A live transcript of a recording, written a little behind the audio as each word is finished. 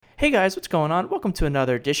Hey guys, what's going on? Welcome to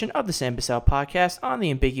another edition of the Sam Bussell Podcast on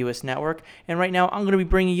the Ambiguous Network. And right now, I'm going to be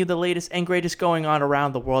bringing you the latest and greatest going on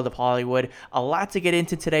around the world of Hollywood. A lot to get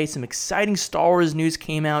into today. Some exciting Star Wars news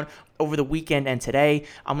came out over the weekend, and today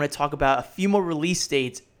I'm going to talk about a few more release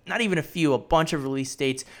dates. Not even a few, a bunch of release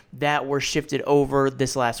dates that were shifted over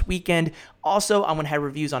this last weekend. Also, I'm going to have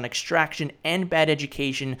reviews on Extraction and Bad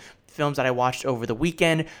Education, films that I watched over the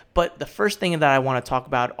weekend. But the first thing that I want to talk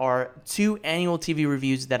about are two annual TV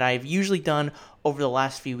reviews that I've usually done over the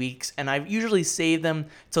last few weeks, and I've usually saved them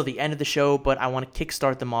till the end of the show, but I want to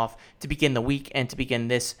kickstart them off to begin the week and to begin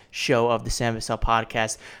this show of the Sam Bussell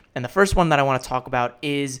Podcast. And the first one that I want to talk about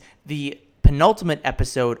is the penultimate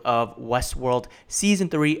episode of WestWorld, Season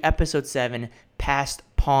 3, Episode 7, Past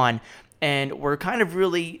Pawn. And we're kind of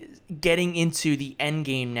really getting into the end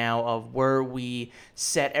game now of where we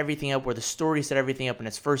set everything up, where the story set everything up in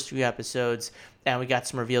its first few episodes. And we got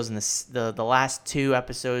some reveals in the last two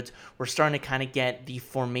episodes. We're starting to kind of get the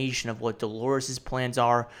formation of what Dolores' plans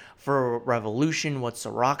are for Revolution, what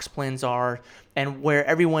Sirach's plans are, and where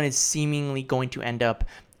everyone is seemingly going to end up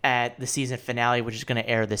at the season finale, which is going to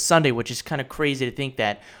air this Sunday, which is kind of crazy to think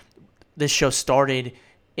that this show started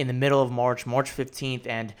in the middle of March 15th,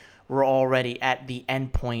 and we're already at the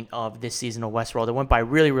end point of this season of Westworld. It went by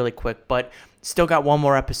really, really quick, but still got one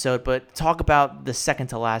more episode. But talk about the second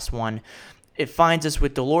to last one. It finds us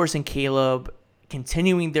with Dolores and Caleb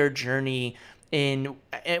continuing their journey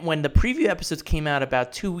when the preview episodes came out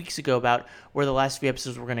about 2 weeks ago about where the last few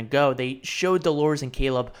episodes were going to go. They showed Dolores and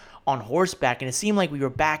Caleb on horseback, and it seemed like we were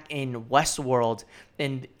back in Westworld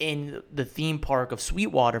and in the theme park of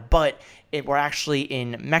Sweetwater, but we're actually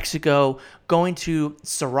in Mexico, going to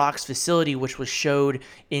Sirach's facility, which was showed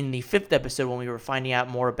in the 5th episode when we were finding out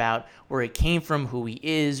more about where he came from, who he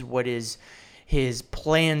is, what his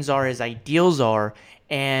plans are, his ideals are.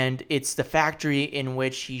 And it's the factory in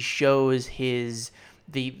which he shows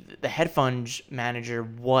the head fund manager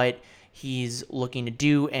what he's looking to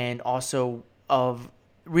do, and also of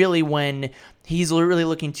really when he's really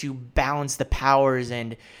looking to balance the powers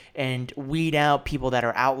and weed out people that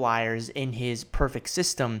are outliers in his perfect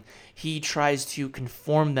system. He tries to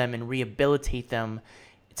conform them and rehabilitate them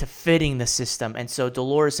to fitting the system. And so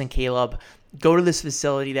Dolores and Caleb go to this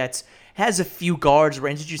facility that has a few guards. We're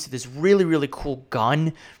introduced to this really, really cool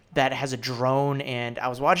gun that has a drone. And I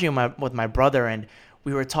was watching it with my brother, and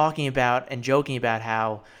we were talking about and joking about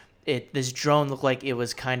how this drone looked like it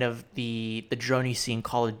was kind of the drone you see in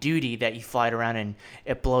Call of Duty that you fly it around and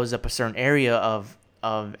it blows up a certain area of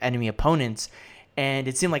enemy opponents. And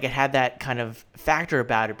it seemed like it had that kind of factor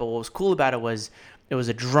about it. But what was cool about it was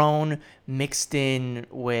a drone mixed in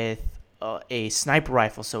with a sniper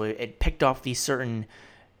rifle. So it picked off these certain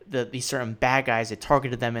bad guys. It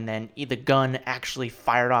targeted them, and then the gun actually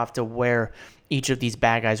fired off to where each of these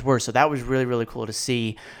bad guys were. So that was really, really cool to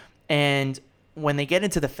see. And when they get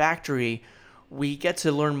into the factory, we get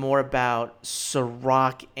to learn more about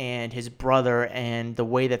Sirach and his brother and the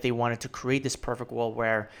way that they wanted to create this perfect world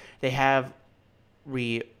where they have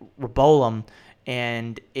Rebolum,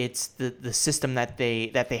 and it's the system that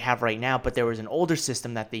they have right now, but there was an older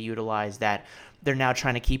system that they utilized that they're now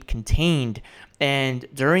trying to keep contained. And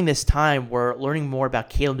during this time, we're learning more about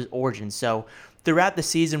Caleb's origins. So throughout the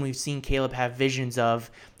season, we've seen Caleb have visions of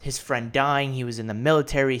his friend dying. He was in the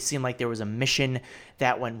military. It seemed like there was a mission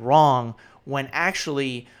that went wrong, when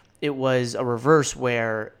actually it was a reverse,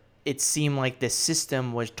 where it seemed like the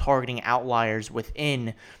system was targeting outliers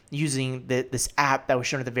within, using this app that was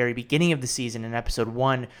shown at the very beginning of the season in episode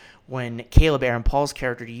 1, when Caleb, Aaron Paul's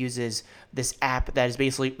character, uses this app that is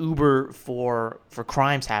basically Uber for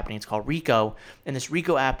crimes happening. It's called Rico, and this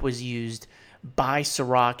Rico app was used by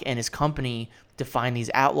Sirach and his company to find these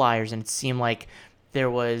outliers, and it seemed like it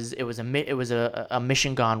was a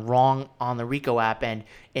mission gone wrong on the Rico app, and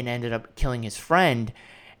it ended up killing his friend.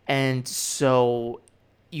 And so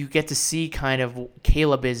you get to see kind of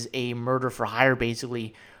Caleb is a murder for hire,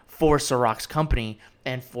 basically, for Sirach's company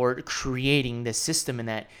and for creating this system, and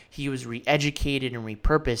that he was re-educated and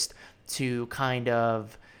repurposed to kind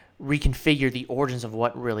of reconfigure the origins of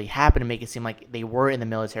what really happened and make it seem like they were in the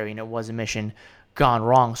military and it was a mission gone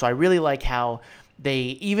wrong. So I really like how they,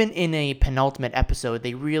 even in a penultimate episode,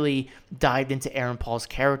 they really dived into Aaron Paul's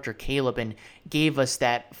character, Caleb, and gave us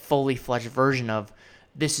that fully fledged version of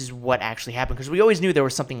this is what actually happened. Because we always knew there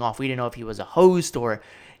was something off. We didn't know if he was a host or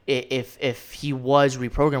if he was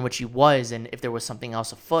reprogrammed, which he was, and if there was something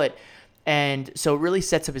else afoot. And so it really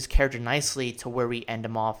sets up his character nicely to where we end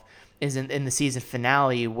him off is in the season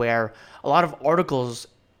finale, where a lot of articles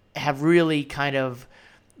have really kind of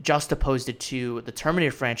juxtaposed it to the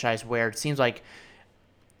Terminator franchise, where it seems like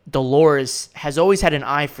Dolores has always had an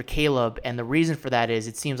eye for Caleb, and the reason for that is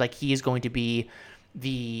it seems like he is going to be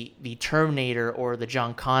the Terminator or the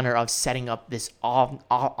John Connor of setting up this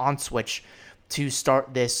on switch to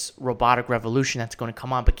start this robotic revolution that's going to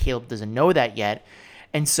come on, but Caleb doesn't know that yet.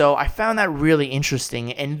 And so I found that really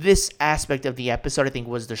interesting, and this aspect of the episode I think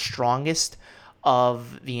was the strongest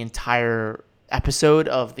of the entire episode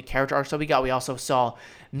of the character arcs that we got. We also saw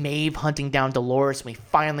Maeve hunting down Dolores, and we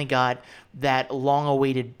finally got that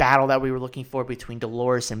long-awaited battle that we were looking for between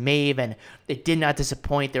Dolores and Maeve, and it did not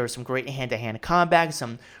disappoint. There was some great hand-to-hand combat,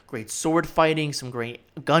 some great sword fighting, some great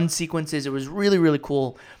gun sequences. It was really, really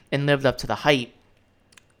cool and lived up to the hype.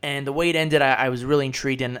 And the way it ended, I was really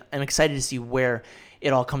intrigued, and I'm excited to see where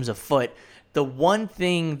it all comes afoot. The one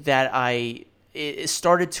thing that it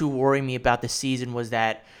started to worry me about the season was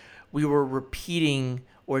that we were repeating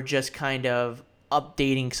or just kind of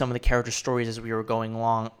updating some of the character stories as we were going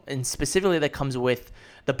along, and specifically that comes with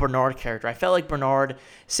the Bernard character. I felt like Bernard,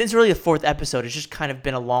 since really the fourth episode, has just kind of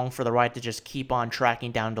been along for the ride to just keep on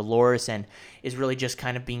tracking down Dolores, and is really just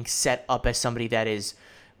kind of being set up as somebody that is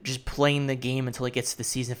just playing the game until it gets to the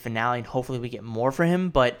season finale, and hopefully we get more for him.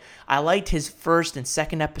 But I liked his first and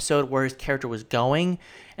second episode where his character was going,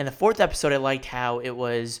 and the fourth episode I liked how it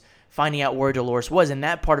was finding out where Dolores was, and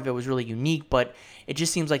that part of it was really unique, but it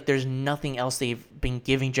just seems like there's nothing else they've been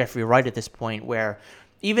giving Jeffrey Wright at this point, where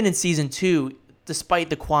even in season 2, despite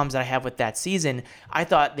the qualms that I have with that season, I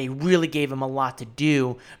thought they really gave him a lot to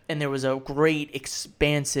do, and there was a great,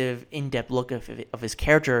 expansive, in-depth look of his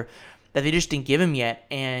character that they just didn't give him yet.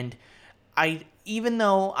 And even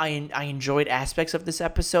though I enjoyed aspects of this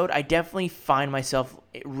episode, I definitely find myself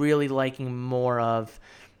really liking more of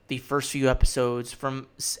the first few episodes, from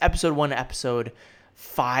episode 1 to episode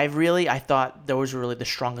 5, really. I thought those were really the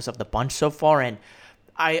strongest of the bunch so far, and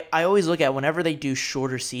I always look at whenever they do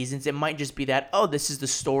shorter seasons, it might just be that, oh, this is the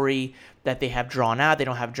story that they have drawn out. They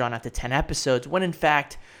don't have drawn out to 10 episodes, when in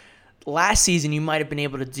fact, last season you might have been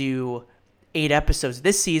able to do 8 episodes.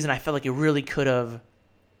 This season, I felt like it really could have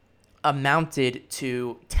amounted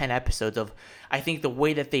to 10 episodes of, I think the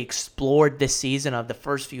way that they explored this season of the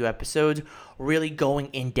first few episodes, really going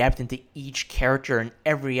in depth into each character, and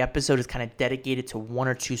every episode is kind of dedicated to one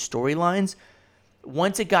or two storylines.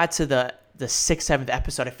 Once it got to the 6th, 7th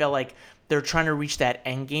episode, I felt like they're trying to reach that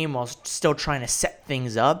end game while still trying to set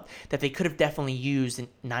things up that they could have definitely used in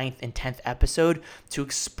 9th and 10th episode to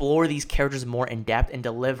explore these characters more in depth and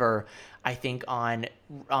deliver, I think, on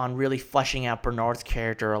really fleshing out Bernard's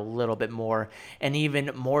character a little bit more, and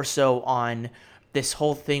even more so on this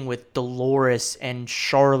whole thing with Dolores and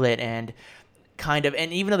Charlotte, and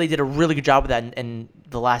even though they did a really good job with that in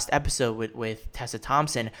the last episode with Tessa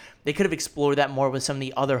Thompson, they could have explored that more with some of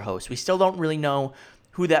the other hosts. We still don't really know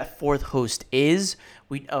who that fourth host is.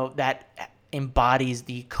 That embodies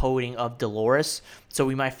the coding of Dolores, so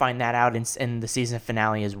we might find that out in the season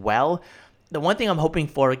finale as well. The one thing I'm hoping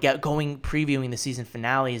for previewing the season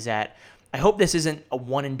finale is that I hope this isn't a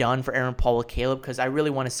one and done for Aaron Paul with Caleb, because I really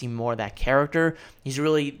want to see more of that character. He's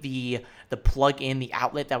really the plug-in, the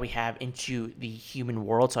outlet that we have into the human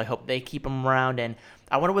world, so I hope they keep him around. And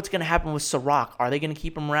I wonder what's going to happen with Sirach. Are they going to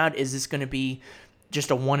keep him around? Is this going to be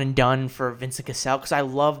just a one and done for Vincent Cassell? Because I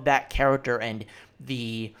love that character and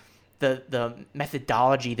the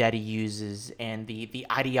methodology that he uses and the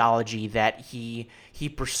ideology that he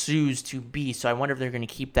pursues to be. So I wonder if they're going to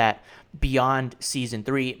keep that beyond season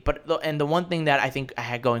 3. And the one thing that I think I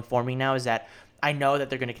had going for me now is that I know that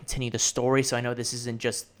they're going to continue the story. So I know this isn't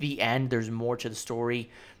just the end. There's more to the story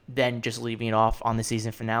than just leaving it off on the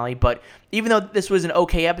season finale. But even though this was an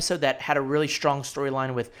okay episode that had a really strong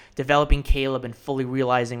storyline with developing Caleb and fully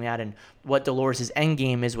realizing that and what Dolores'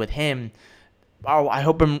 endgame is with him, I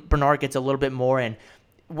hope Bernard gets a little bit more. And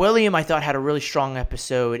William, I thought, had a really strong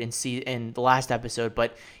episode in the last episode,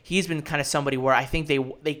 but he's been kind of somebody where I think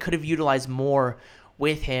they could have utilized more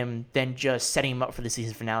with him than just setting him up for the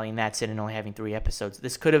season finale and that's it, and only having 3 episodes.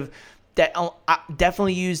 This could have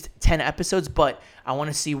definitely used 10 episodes, but I want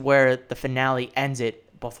to see where the finale ends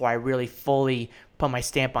it before I really fully put my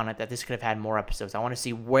stamp on it that this could have had more episodes. I want to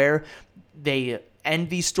see where they end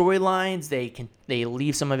these storylines. They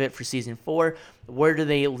leave some of it for season 4. Where do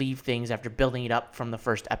they leave things after building it up from the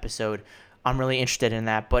first episode? I'm really interested in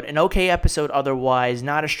that. But an okay episode otherwise,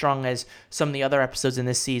 not as strong as some of the other episodes in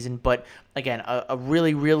this season. But again, a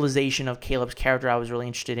really realization of Caleb's character I was really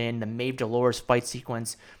interested in. The Maeve Dolores fight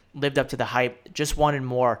sequence lived up to the hype. Just wanted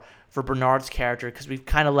more for Bernard's character because we've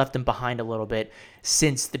kind of left him behind a little bit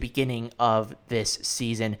since the beginning of this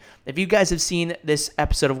season. If you guys have seen this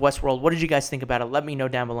episode of WestWorld, what did you guys think about it? Let me know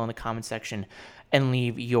down below in the comment section and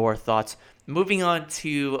leave your thoughts. Moving on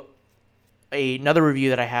to another review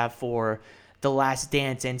that I have for The Last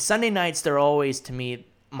Dance. And Sunday nights, they're always, to me,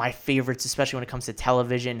 my favorites, especially when it comes to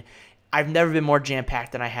television. I've never been more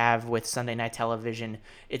jam-packed than I have with Sunday night television.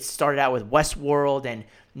 It started out with WestWorld, and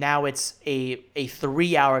now it's a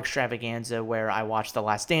 3-hour extravaganza where I watch The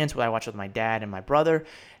Last Dance, where I watch with my dad and my brother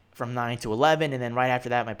from 9 to 11, and then right after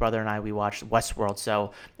that, my brother and I, we watched WestWorld.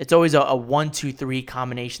 So it's always a 1, 2, 3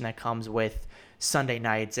 combination that comes with Sunday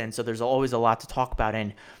nights, and so there's always a lot to talk about.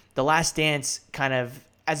 And The Last Dance, kind of,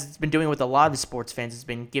 as it's been doing with a lot of the sports fans, it's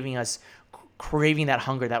been giving us, craving that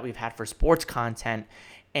hunger that we've had for sports content,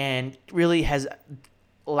 and really has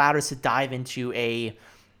allowed us to dive into an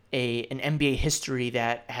NBA history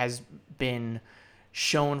that has been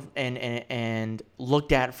shown and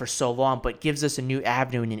looked at for so long, but gives us a new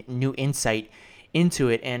avenue and a new insight into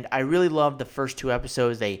it. And I really loved the first 2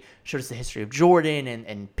 episodes. They showed us the history of Jordan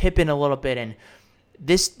and Pippen a little bit, and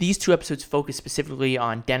these 2 episodes focus specifically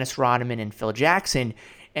on Dennis Rodman and Phil Jackson.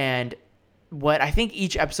 And what I think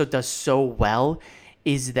each episode does so well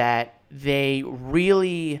is that they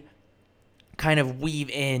really kind of weave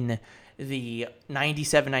in the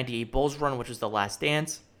 97-98 Bulls run, which was The Last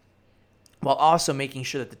Dance, while also making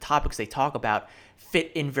sure that the topics they talk about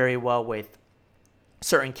fit in very well with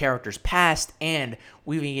certain characters past, and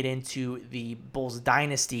weaving it into the Bulls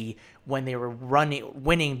dynasty when they were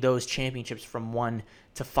winning those championships from 1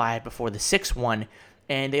 to 5 before the 6th one.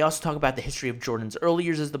 And they also talk about the history of Jordan's early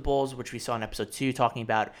years as the Bulls, which we saw in episode 2, talking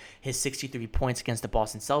about his 63 points against the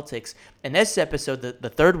Boston Celtics. And this episode, the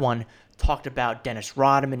third one, talked about Dennis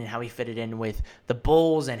Rodman and how he fitted in with the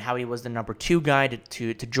Bulls and how he was the number 2 guy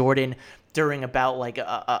to Jordan during about like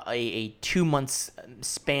a 2-month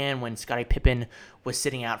span when Scottie Pippen was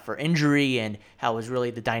sitting out for injury, and how it was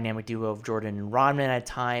really the dynamic duo of Jordan and Rodman at a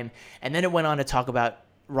time. And then it went on to talk about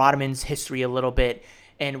Rodman's history a little bit,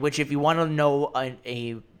 and which, if you want to know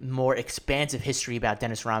a more expansive history about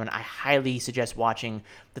Dennis Rodman, I highly suggest watching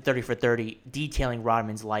the 30 for 30, detailing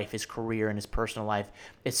Rodman's life, his career, and his personal life.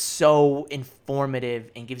 It's so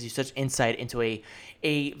informative and gives you such insight into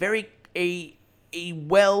a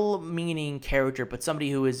well-meaning character, but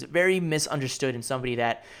somebody who is very misunderstood, and somebody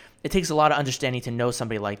that it takes a lot of understanding to know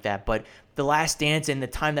somebody like that. But The Last Dance, and the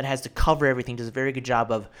time that has to cover everything, does a very good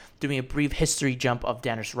job of doing a brief history jump of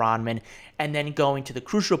Dennis Rodman, and then going to the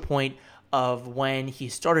crucial point of when he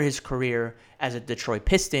started his career as a Detroit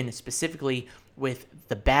Piston, specifically with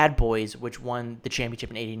the Bad Boys, which won the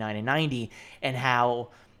championship in 89 and 90, and how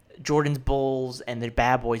Jordan's Bulls and the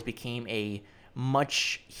Bad Boys became a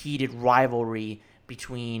much heated rivalry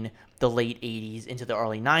between the late 80s into the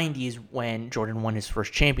early 90s when Jordan won his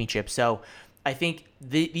first championship. So I think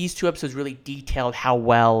these 2 episodes really detailed how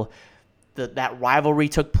well that rivalry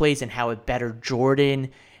took place and how it bettered Jordan,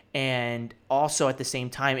 and also at the same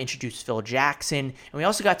time introduced Phil Jackson. And we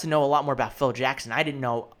also got to know a lot more about Phil Jackson. I didn't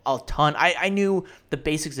know a ton. I knew the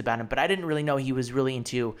basics about him, but I didn't really know he was really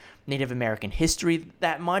into Native American history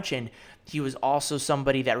that much. And he was also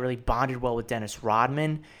somebody that really bonded well with Dennis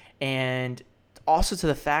Rodman, and also to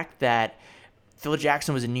the fact that Phil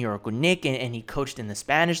Jackson was a New York Knick, and he coached in the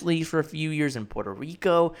Spanish League for a few years in Puerto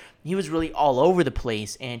Rico. He was really all over the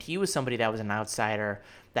place, and he was somebody that was an outsider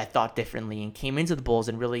that thought differently and came into the Bulls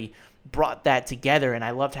and really brought that together. And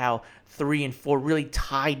I loved how 3 and 4 really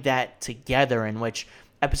tied that together, in which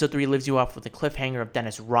episode 3 leaves you off with the cliffhanger of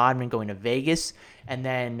Dennis Rodman going to Vegas, and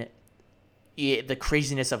then the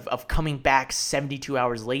craziness of coming back 72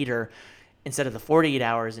 hours later instead of the 48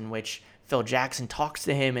 hours, in which Phil Jackson talks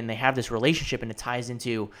to him and they have this relationship, and it ties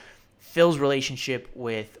into Phil's relationship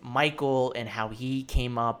with Michael and how he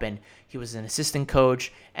came up, and he was an assistant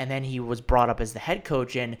coach, and then he was brought up as the head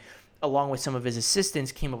coach, and along with some of his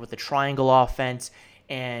assistants came up with the triangle offense,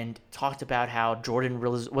 and talked about how Jordan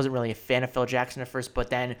wasn't really a fan of Phil Jackson at first, but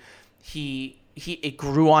then it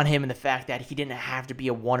grew on him in the fact that he didn't have to be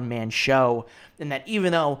a one-man show, and that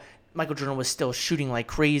even though Michael Jordan was still shooting like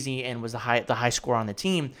crazy and was the high scorer on the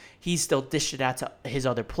team, he still dished it out to his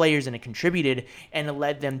other players, and it contributed, and it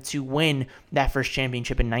led them to win that first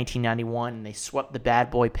championship in 1991. And they swept the Bad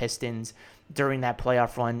Boy Pistons during that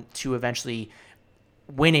playoff run to eventually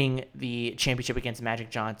winning the championship against Magic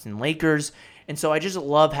Johnson Lakers. And so I just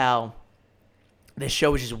love how this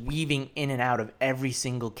show is just weaving in and out of every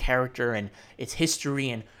single character and its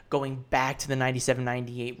history, and going back to the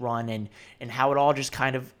 97-98 run, and how it all just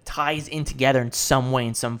kind of ties in together in some way,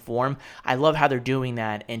 in some form. I love how they're doing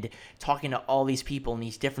that, and talking to all these people and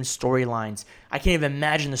these different storylines. I can't even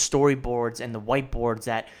imagine the storyboards and the whiteboards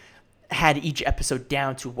that had each episode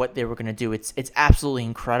down to what they were going to do. It's absolutely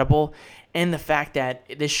incredible. And the fact that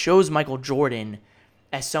this shows Michael Jordan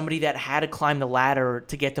as somebody that had to climb the ladder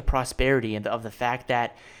to get to prosperity, and of the fact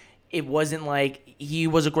that it wasn't like he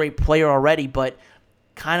was a great player already, but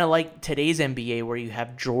kind of like today's NBA where you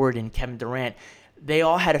have Jordan, Kevin Durant, they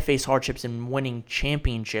all had to face hardships in winning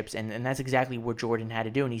championships, and that's exactly what Jordan had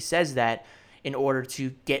to do. And he says that in order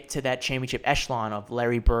to get to that championship echelon of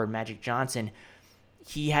Larry Bird, Magic Johnson,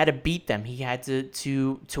 he had to beat them. He had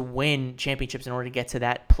to win championships in order to get to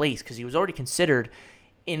that place because he was already considered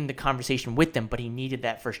in the conversation with them, but he needed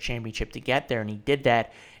that first championship to get there, and he did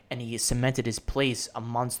that, and he cemented his place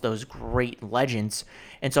amongst those great legends.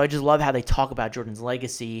 And so I just love how they talk about Jordan's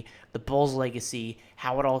legacy, the Bulls' legacy,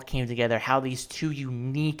 how it all came together, how these two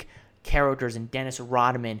unique characters in Dennis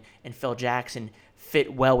Rodman and Phil Jackson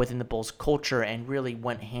fit well within the Bulls' culture and really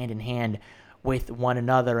went hand in hand with one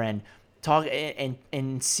another. And talk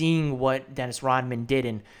and seeing what Dennis Rodman did,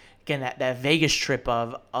 and again that Vegas trip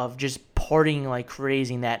of just partying like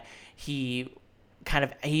crazy, and that he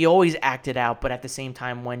always acted out, but at the same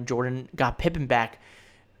time when Jordan got Pippen back,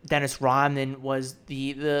 Dennis Rodman was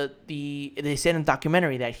they said in the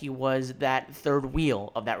documentary that he was that third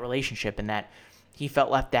wheel of that relationship, and that he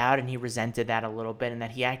felt left out and he resented that a little bit, and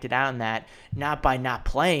that he acted out in that not by not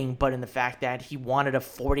playing, but in the fact that he wanted a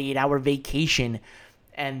 48-hour vacation,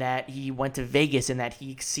 and that he went to Vegas and that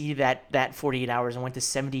he exceeded that 48 hours and went to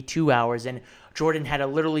 72 hours. And Jordan had to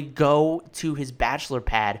literally go to his bachelor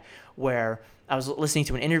pad, where I was listening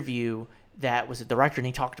to an interview that was a director, and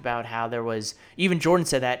he talked about how there was, even Jordan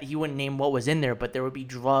said that he wouldn't name what was in there, but there would be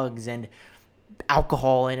drugs and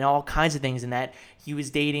alcohol and all kinds of things, and that he was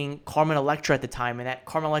dating Carmen Electra at the time, and that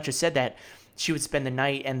Carmen Electra said that she would spend the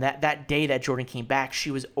night, and that day that Jordan came back,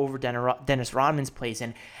 she was over Dennis Rodman's place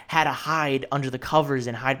and had to hide under the covers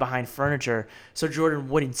and hide behind furniture so Jordan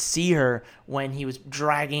wouldn't see her when he was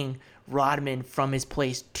dragging Rodman from his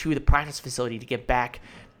place to the practice facility to get back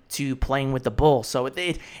to playing with the Bulls. So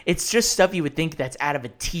it's just stuff you would think that's out of a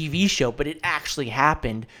TV show, but it actually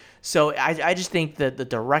happened. So I just think that the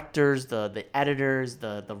directors, the editors,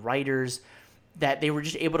 the writers, that they were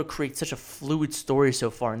just able to create such a fluid story so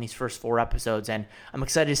far in these first 4 episodes, and I'm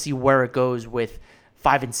excited to see where it goes with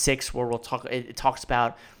 5 and 6, where it talks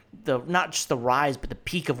about not just the rise, but the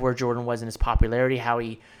peak of where Jordan was in his popularity, how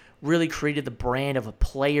he really created the brand of a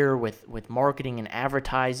player with marketing and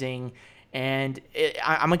advertising, and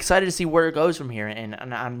I'm excited to see where it goes from here,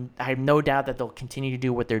 and I have no doubt that they'll continue to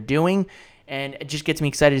do what they're doing, and it just gets me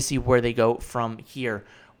excited to see where they go from here.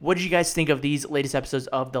 What did you guys think of these latest episodes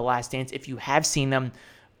of The Last Dance? If you have seen them,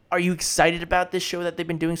 are you excited about this show that they've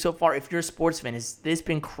been doing so far? If you're a sports fan, has this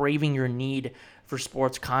been craving your need for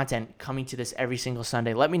sports content coming to this every single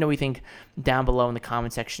Sunday? Let me know what you think down below in the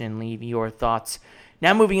comment section and leave your thoughts.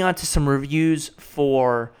 Now moving on to some reviews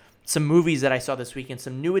for some movies that I saw this weekend,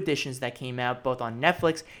 some new additions that came out both on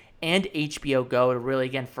Netflix and HBO Go, to really,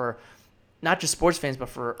 again, for not just sports fans, but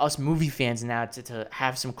for us movie fans now to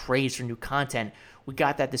have some craze for new content. We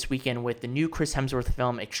got that this weekend with the new Chris Hemsworth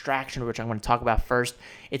film, Extraction, which I'm going to talk about first.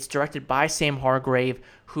 It's directed by Sam Hargrave,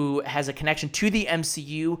 who has a connection to the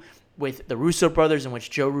MCU with the Russo brothers, in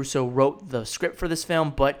which Joe Russo wrote the script for this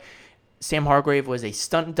film, but Sam Hargrave was a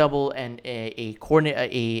stunt double and a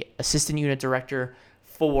assistant unit director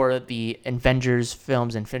for the Avengers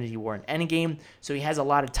films, Infinity War and Endgame. So he has a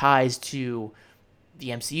lot of ties to the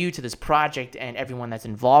MCU, to this project, and everyone that's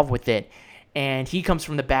involved with it. And he comes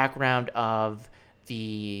from the background of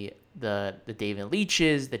the David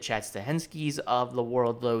Leitches, the Chad Stahelskis of the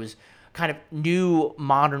world, those kind of new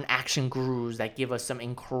modern action gurus that give us some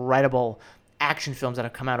incredible action films that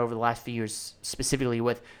have come out over the last few years, specifically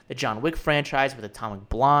with the John Wick franchise, with Atomic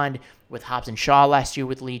Blonde, with Hobbs and Shaw last year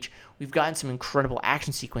with Leitch. We've gotten some incredible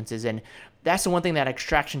action sequences, and that's the one thing that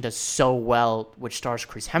Extraction does so well, which stars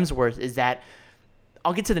Chris Hemsworth, is that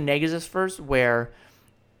I'll get to the negatives first, first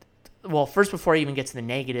before I even get to the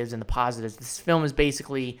negatives and the positives, this film is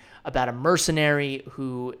basically about a mercenary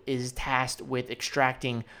who is tasked with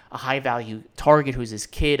extracting a high-value target who's this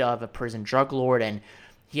kid of a prison drug lord, and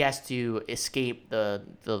he has to escape the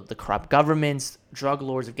corrupt governments, drug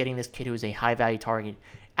lords, of getting this kid who is a high-value target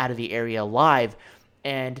out of the area alive.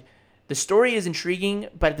 And the story is intriguing,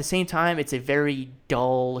 but at the same time, it's a very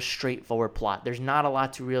dull, straightforward plot. There's not a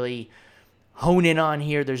lot to really hone in on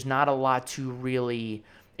here. There's not a lot to really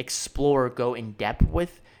explore or go in depth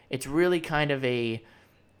with. It's really kind of a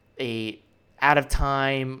out of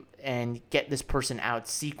time and get this person out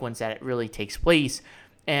sequence that it really takes place.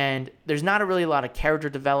 And there's not really a lot of character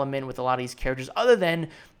development with a lot of these characters other than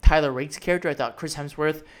Tyler Rake's character. I thought Chris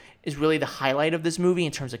Hemsworth is really the highlight of this movie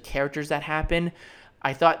in terms of characters that happen.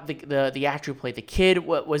 I thought the actor who played the kid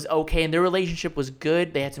was okay, and their relationship was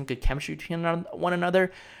good. They had some good chemistry between one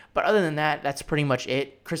another. But other than that, that's pretty much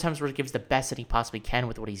it. Chris Hemsworth gives the best that he possibly can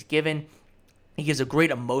with what he's given. He gives a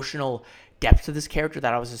great emotional depth to this character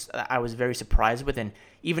that I was very surprised with, and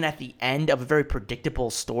even at the end of a very predictable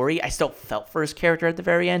story, I still felt for his character at the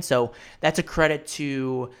very end. So that's a credit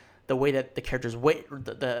to the way that the characters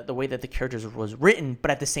the way that the characters was written, but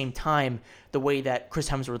at the same time, the way that Chris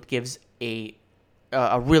Hemsworth gives a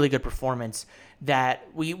really good performance that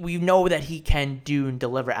we know that he can do and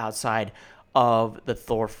deliver outside of the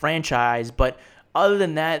Thor franchise. But other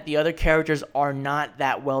than that, the other characters are not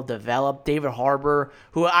that well developed. David Harbour,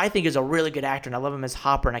 who I think is a really good actor, and I love him as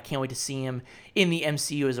Hopper, and I can't wait to see him in the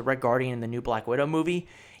MCU as a Red Guardian in the new Black Widow movie.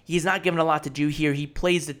 He's not given a lot to do here. He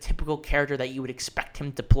plays the typical character that you would expect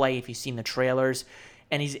him to play if you've seen the trailers,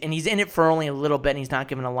 and he's in it for only a little bit, and he's not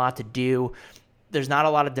given a lot to do. There's not a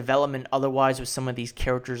lot of development otherwise with some of these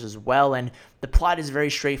characters as well, and the plot is very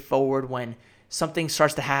straightforward. When something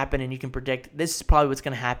starts to happen and you can predict this is probably what's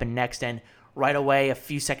going to happen next, and right away, a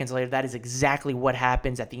few seconds later, that is exactly what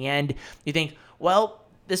happens at the end. You think, well,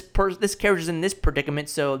 this character's in this predicament,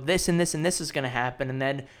 so this and this and this is going to happen. And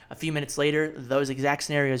then a few minutes later, those exact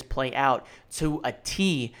scenarios play out to a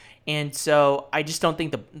T. And so I just don't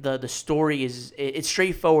think the story it's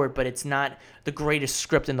straightforward, but it's not the greatest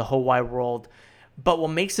script in the whole wide world. But what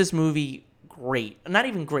makes this movie great, not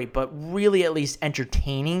even great, but really at least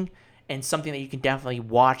entertaining, and something that you can definitely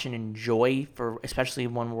watch and enjoy, for especially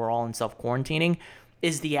when we're all in self-quarantining,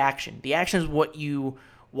 is the action. The action is what you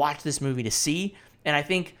watch this movie to see. And I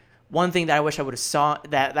think one thing that I wish I would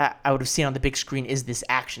have seen on the big screen is this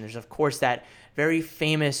action. There's, of course, that very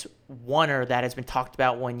famous oneer that has been talked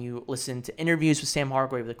about when you listen to interviews with Sam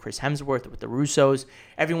Hargrave, with Chris Hemsworth, with the Russos,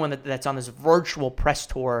 everyone that's on this virtual press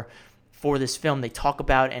tour for this film. They talk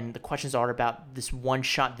about, and the questions are about this one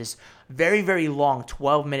shot, this very, very long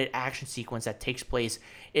 12-minute action sequence that takes place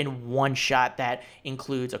in one shot that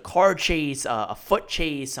includes a car chase, a foot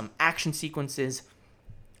chase, some action sequences,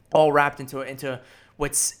 all wrapped into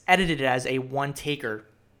what's edited as a one-taker.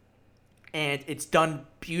 And it's done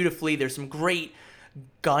beautifully. There's some great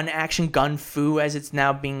gun action, gun fu, as it's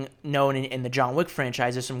now being known in the John Wick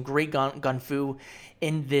franchise. There's some great gun fu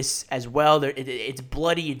in this as well. It's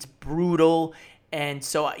bloody, it's brutal, and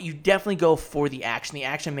so you definitely go for the action. The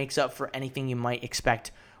action makes up for anything you might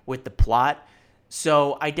expect with the plot.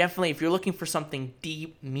 So I definitely, if you're looking for something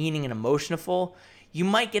deep, meaning, and emotional, you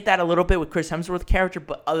might get that a little bit with Chris Hemsworth's character,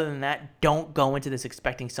 but other than that, don't go into this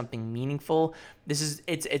expecting something meaningful.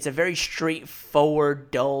 It's a very straightforward,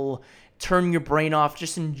 dull, turn your brain off,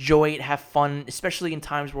 just enjoy it, have fun, especially in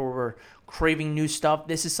times where we're craving new stuff.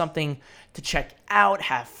 This is something to check out,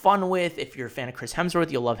 have fun with. If you're a fan of Chris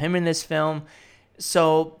Hemsworth, you'll love him in this film.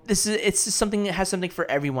 So it's just something that has something for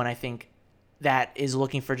everyone, I think, that is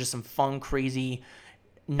looking for just some fun, crazy,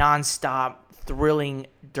 nonstop, thrilling,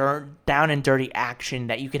 down and dirty action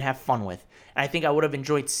that you can have fun with. And I think I would have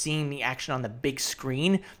enjoyed seeing the action on the big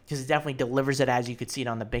screen, because it definitely delivers it as you could see it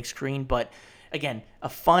on the big screen. But again, a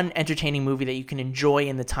fun, entertaining movie that you can enjoy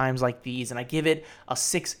in the times like these. And I give it a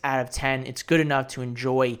 6 out of 10. It's good enough to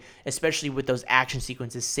enjoy, especially with those action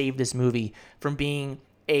sequences. Save this movie from being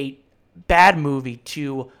a bad movie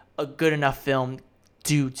to a good enough film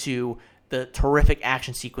due to the terrific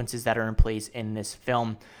action sequences that are in place in this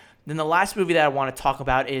film. Then the last movie that I want to talk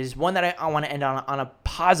about is one that I want to end on a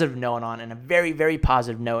positive note and a very, very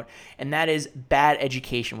positive note, and that is Bad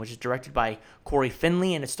Education, which is directed by Corey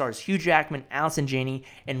Finley, and it stars Hugh Jackman, Allison Janney,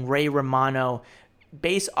 and Ray Romano,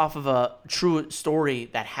 based off of a true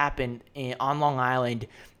story that happened on Long Island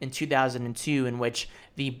in 2002, in which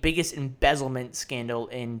the biggest embezzlement scandal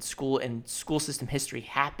in school system history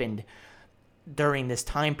happened during this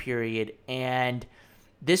time period. And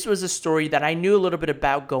this was a story that I knew a little bit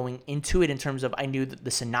about going into it, in terms of I knew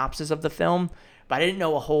the synopsis of the film, but I didn't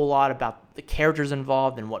know a whole lot about the characters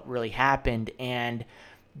involved and what really happened. And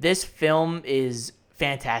this film is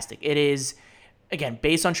fantastic. It is, again,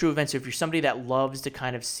 based on true events. So if you're somebody that loves to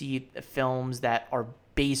kind of see films that are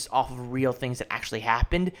based off of real things that actually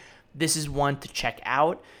happened, this is one to check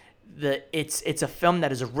out. It's a film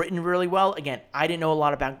that is written really well. Again, I didn't know a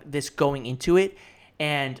lot about this going into it,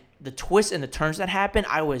 and the twists and the turns that happened,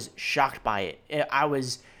 I was shocked by it. I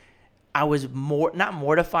was not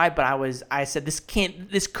mortified, but I said this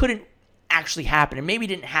couldn't actually happen. It maybe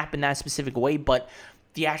didn't happen that specific way, but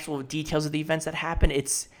the actual details of the events that happened,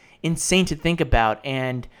 it's insane to think about.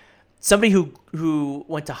 And somebody who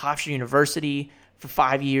went to Hofstra University for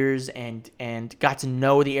 5 years and got to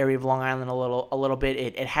know the area of Long Island a little bit,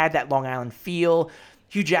 it had that Long Island feel.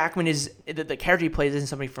 Hugh Jackman is the character he plays isn't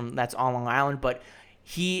somebody that's on Long Island, but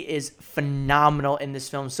he is phenomenal in this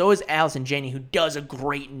film. So is Allison Janney, who does a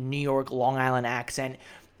great New York, Long Island accent.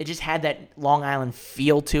 it just had that Long Island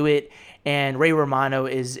feel to it. And Ray Romano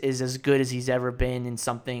is as good as he's ever been in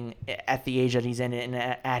something at the age that he's in and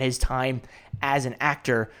at his time as an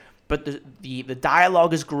actor. But the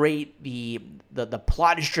dialogue is great. The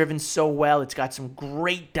plot is driven so well. It's got some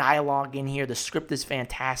great dialogue in here. The script is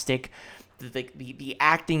fantastic. The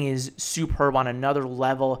acting is superb on another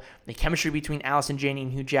level. The chemistry between Allison Janney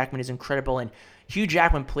and Hugh Jackman is incredible. And Hugh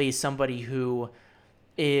Jackman plays somebody who's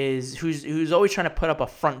always trying to put up a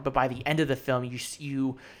front, but by the end of the film,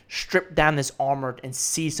 you strip down this armor and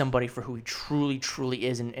see somebody for who he truly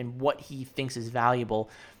is and what he thinks is valuable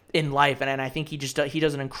in life. And I think he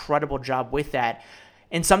does an incredible job with that.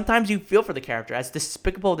 And sometimes you feel for the character. As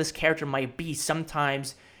despicable this character might be,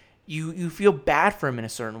 sometimes you feel bad for him in a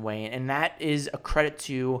certain way. And that is a credit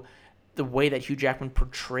to the way that Hugh Jackman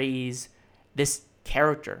portrays this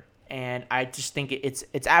character. And I just think it's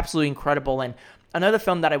absolutely incredible. And another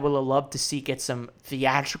film that I would have loved to see get some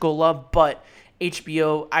theatrical love, but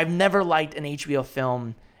HBO, I've never liked an HBO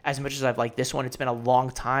film as much as I've liked this one. It's been a long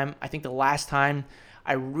time. I think the last time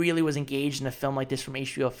I really was engaged in a film like this from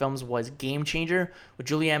HBO Films was Game Changer with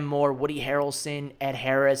Julianne Moore, Woody Harrelson, Ed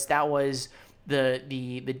Harris. That was the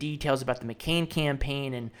details about the McCain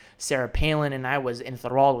campaign and Sarah Palin, and I was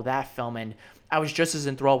enthralled with that film. And I was just as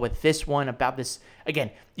enthralled with this one about this. Again,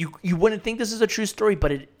 you wouldn't think this is a true story,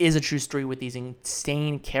 but it is a true story with these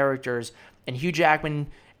insane characters. And Hugh Jackman,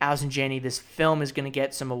 Allison Janney, this film is going to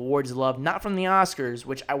get some awards love, not from the Oscars,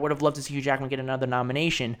 which I would have loved to see Hugh Jackman get another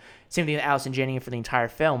nomination. Same thing with Allison Janney for the entire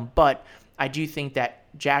film. But I do think that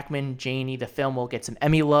Jackman, Janney, the film will get some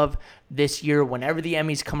Emmy love this year whenever the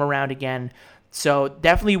Emmys come around again. So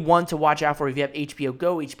definitely one to watch out for if you have HBO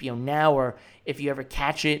Go, HBO Now, or if you ever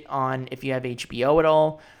catch it on, if you have HBO at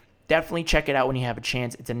all. Definitely check it out when you have a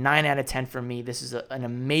chance. It's a 9 out of 10 for me. This is an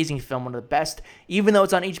amazing film, one of the best. Even though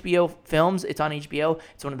it's on HBO Films, it's on HBO.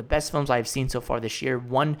 It's one of the best films I've seen so far this year.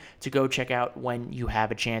 One to go check out when you have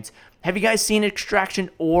a chance. Have you guys seen Extraction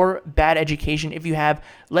or Bad Education? If you have,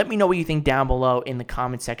 let me know what you think down below in the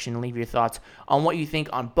comment section and leave your thoughts on what you think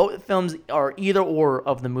on both films or either or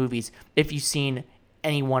of the movies if you've seen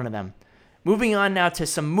any one of them. Moving on now to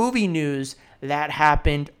some movie news that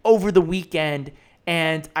happened over the weekend.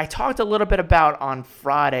 And I talked a little bit about on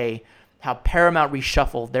Friday how Paramount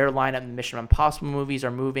reshuffled their lineup. The Mission Impossible movies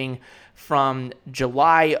are moving from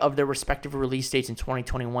July of their respective release dates in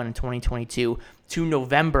 2021 and 2022 to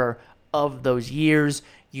November of those years.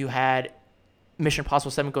 You had Mission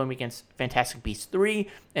Impossible 7 going against Fantastic Beasts 3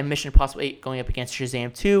 and Mission Impossible 8 going up against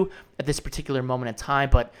Shazam 2 at this particular moment in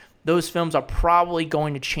time. But those films are probably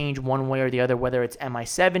going to change one way or the other, whether it's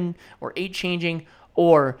MI7 or 8 changing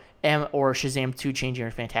or Shazam 2 changing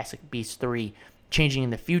or Fantastic Beasts 3 changing in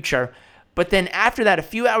the future. But then after that, a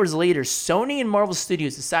few hours later, Sony and Marvel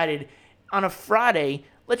Studios decided on a Friday,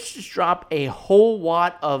 let's just drop a whole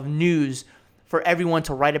wad of news for everyone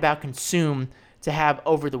to write about, consume, to have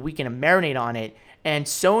over the weekend and marinate on it. And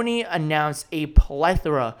Sony announced a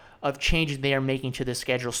plethora of changes they are making to the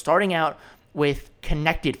schedule, starting out with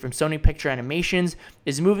Connected from Sony Picture Animations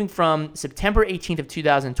is moving from September 18th of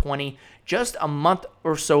 2020, just a month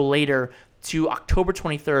or so later, to October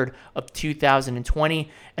 23rd of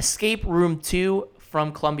 2020. Escape Room 2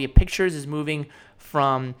 from Columbia Pictures is moving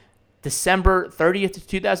from December 30th of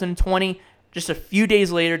 2020, just a few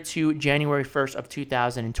days later, to January 1st of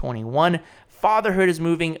 2021. Fatherhood is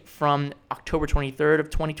moving from October 23rd of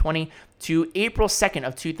 2020 to April 2nd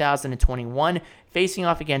of 2021, facing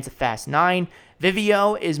off against Fast 9.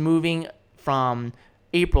 Vivio is moving from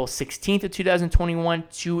April 16th of 2021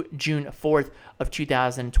 to June 4th of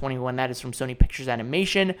 2021. That is from Sony Pictures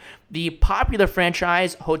Animation. The popular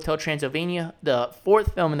franchise, Hotel Transylvania, the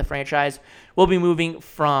fourth film in the franchise, will be moving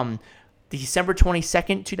from December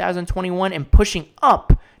 22nd, 2021 and pushing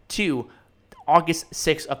up to August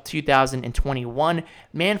 6th of 2021.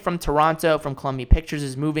 Man from Toronto from Columbia Pictures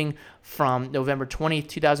is moving from November 20th,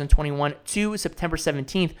 2021 to September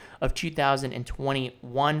 17th of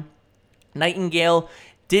 2021. Nightingale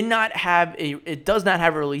does not have a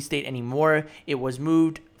release date anymore. It was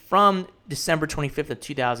moved from December 25th of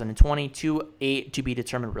 2020 to a to be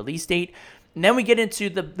determined release date. And then we get into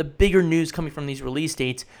the bigger news coming from these release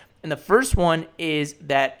dates. And the first one is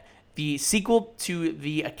that the sequel to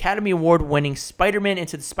the Academy Award winning Spider-Man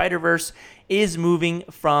Into the Spider-Verse is moving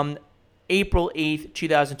from April 8th,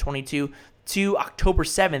 2022 to October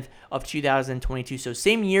 7th of 2022. So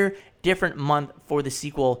same year, different month for the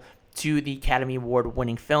sequel to the Academy Award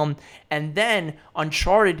winning film. And then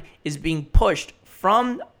Uncharted is being pushed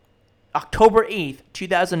from October 8th,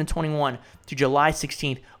 2021 to July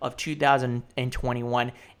 16th of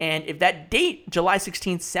 2021. And if that date, July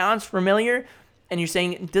 16th, sounds familiar, And you're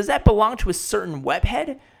saying, does that belong to a certain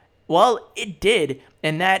webhead? Well, it did,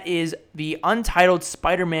 and that is the untitled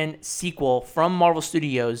Spider-Man sequel from Marvel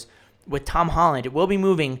Studios with Tom Holland. It will be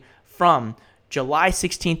moving from July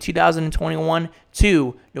 16, 2021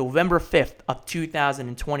 to November 5th of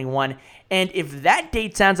 2021. And if that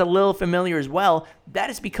date sounds a little familiar as well, that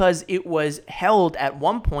is because it was held at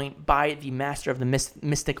one point by the master of the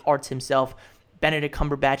mystic arts himself, Benedict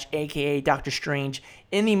Cumberbatch, aka Doctor Strange,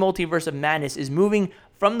 in the Multiverse of Madness, is moving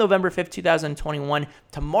from November 5th, 2021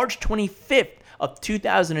 to March 25th of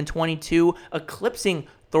 2022, eclipsing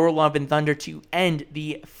Thor Love and Thunder to end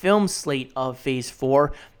the film slate of Phase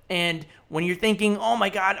 4. And when you're thinking, oh my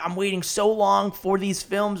God, I'm waiting so long for these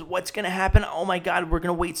films, what's going to happen? Oh my God, we're going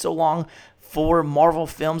to wait so long for Marvel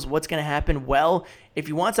films, what's going to happen? Well, if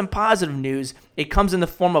you want some positive news, it comes in the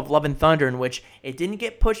form of Love and Thunder, in which it didn't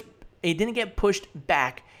get pushed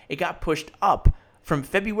back, it got pushed up from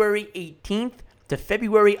February 18th to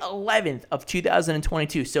February 11th of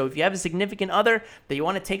 2022. So if you have a significant other that you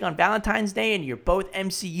want to take on Valentine's Day and you're both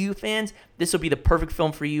MCU fans, this will be the perfect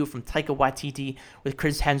film for you, from Taika Waititi with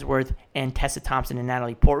Chris Hemsworth and Tessa Thompson and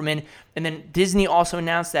Natalie Portman. And then Disney also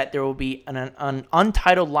announced that there will be an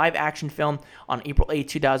untitled live-action film on April 8,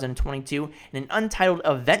 2022, and an untitled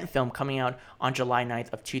event film coming out on July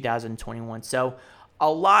 9th of 2021. So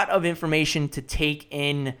a lot of information to take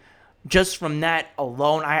in just from that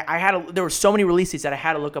alone. There were so many release dates that I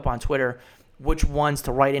had to look up on Twitter which ones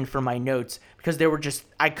to write in for my notes, because they were just,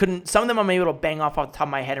 some of them I'm able to bang off the top of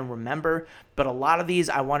my head and remember, but a lot of these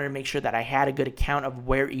I wanted to make sure that I had a good account of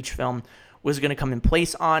where each film was going to come in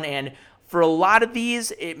place on. And for a lot of these,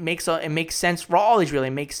 it makes sense, for all these really,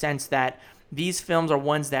 it makes sense that these films are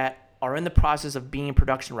ones that are in the process of being in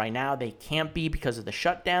production right now. They can't be because of the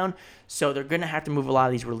shutdown, so they're going to have to move a lot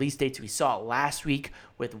of these release dates. We saw it last week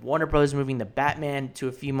with Warner Bros. Moving the Batman to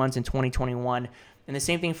a few months in 2021, and the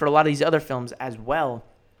same thing for a lot of these other films as well.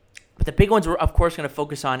 But the big ones we're, of course, going to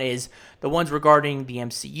focus on is the ones regarding the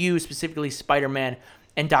MCU, specifically Spider-Man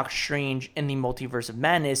and Doctor Strange in the Multiverse of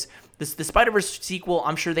Madness. The Spider-Verse sequel,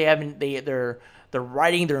 I'm sure they're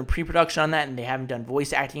writing, they're in pre-production on that, and they haven't done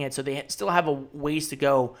voice acting yet, so they still have a ways to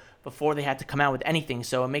go before they had to come out with anything.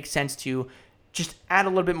 So it makes sense to just add a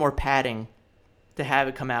little bit more padding to have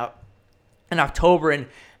it come out in October. And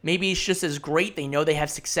maybe it's just as great. They know they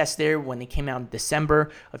have success there when they came out in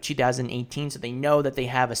December of 2018, so they know that they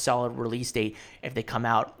have a solid release date if they come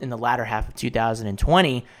out in the latter half of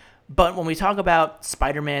 2020. But when we talk about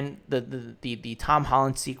Spider-Man, the Tom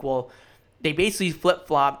Holland sequel, they basically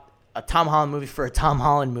flip-flop a Tom Holland movie for a Tom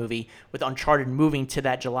Holland movie, with Uncharted moving to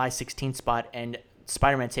that July 16th spot and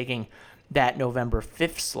Spider-Man taking that November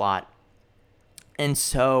 5th slot. And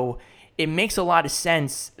so it makes a lot of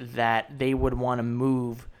sense that they would want to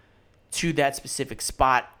move to that specific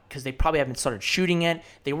spot, because they probably haven't started shooting it.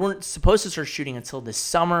 They weren't supposed to start shooting until this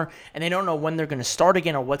summer, and they don't know when they're going to start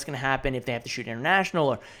again or what's going to happen, if they have to shoot international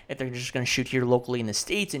or if they're just going to shoot here locally in the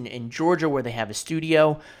States, in Georgia, where they have a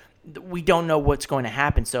studio. We don't know what's going to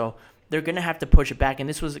happen, so they're going to have to push it back. And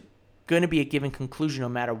this was going to be a given conclusion no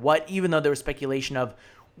matter what, even though there was speculation of,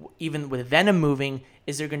 even with Venom moving,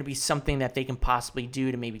 is there going to be something that they can possibly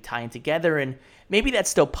do to maybe tie in together? And maybe that's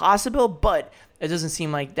still possible, but it doesn't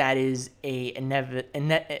seem like that is an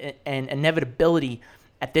inevitability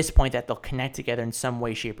at this point, that they'll connect together in some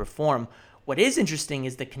way, shape, or form. What is interesting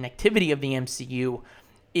is the connectivity of the MCU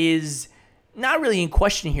is not really in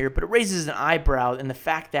question here, but it raises an eyebrow in the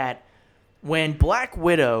fact that when Black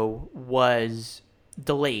Widow was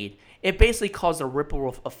delayed, it basically caused a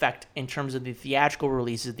ripple effect in terms of the theatrical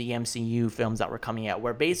releases of the MCU films that were coming out,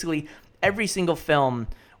 where basically every single film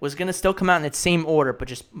was going to still come out in its same order, but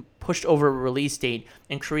just pushed over a release date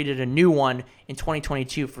and created a new one in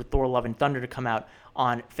 2022 for Thor Love and Thunder to come out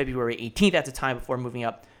on February 18th at the time, before moving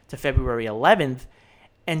up to February 11th.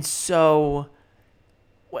 And so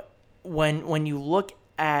when you look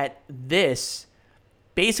at this,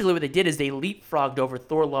 basically what they did is they leapfrogged over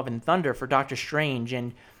Thor Love and Thunder for Doctor Strange,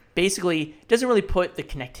 and basically doesn't really put the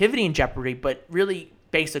connectivity in jeopardy, but really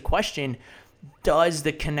begs the question, does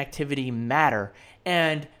the connectivity matter?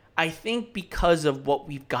 And I think because of what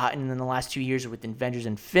we've gotten in the last 2 years with Avengers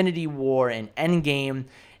Infinity War and Endgame,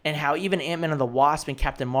 and how even Ant-Man and the Wasp and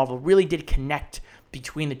Captain Marvel really did connect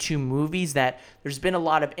between the two movies, that there's been a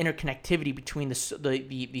lot of interconnectivity between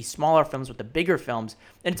the smaller films with the bigger films.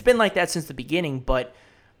 And it's been like that since the beginning, but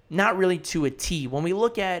not really to a T. When we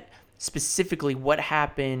look at specifically what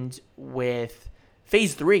happened with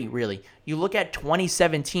Phase 3, really, you look at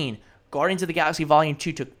 2017, Guardians of the Galaxy Volume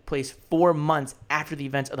 2 took place 4 months after the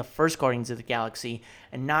events of the first Guardians of the Galaxy,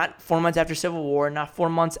 and not 4 months after Civil War, not 4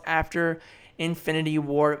 months after Infinity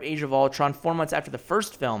War, Age of Ultron, 4 months after the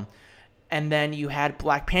first film. And then you had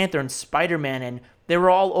Black Panther and Spider-Man, and they were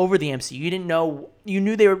all over the MCU. You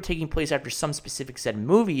knew they were taking place after some specific set of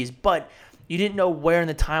movies, but you didn't know where in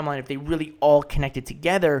the timeline if they really all connected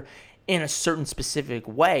together in a certain specific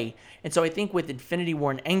way. And so I think with Infinity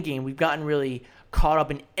War and Endgame, we've gotten really caught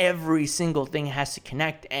up in every single thing has to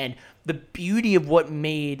connect. And the beauty of what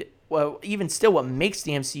makes the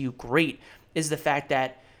MCU great is the fact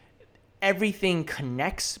that everything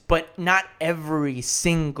connects, but not every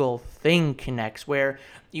single thing connects, where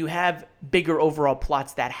you have bigger overall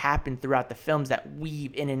plots that happen throughout the films that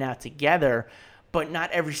weave in and out together, but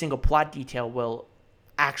not every single plot detail will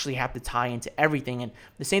actually have to tie into everything. And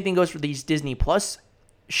the same thing goes for these Disney Plus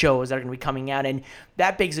shows that are going to be coming out. And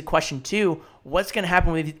that begs the question too, what's going to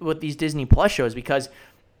happen with these Disney Plus shows? Because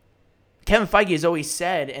Kevin Feige has always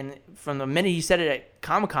said, and from the minute he said it at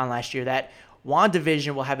Comic-Con last year, that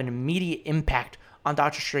WandaVision will have an immediate impact on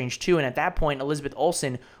Doctor Strange 2. And at that point, Elizabeth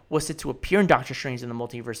Olsen was set to appear in Doctor Strange in the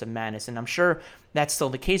Multiverse of Madness. And I'm sure that's still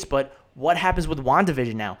the case, but what happens with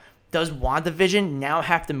WandaVision now? Does WandaVision now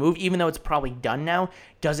have to move, even though it's probably done now?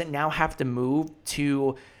 Does it now have to move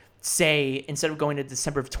to, say, instead of going to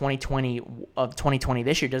December of 2020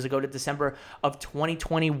 this year, does it go to December of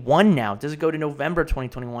 2021 now? Does it go to November of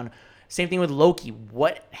 2021? Same thing with Loki.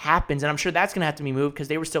 What happens? And I'm sure that's going to have to be moved because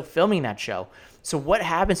they were still filming that show. So what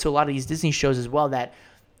happens to a lot of these Disney shows as well? That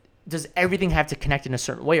does everything have to connect in a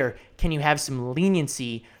certain way, or can you have some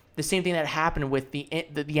leniency? The same thing that happened with the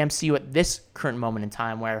MCU at this current moment in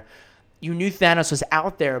time, where you knew Thanos was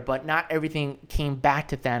out there, but not everything came back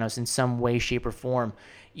to Thanos in some way, shape, or form.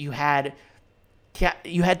 You had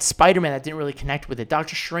Spider-Man that didn't really connect with it.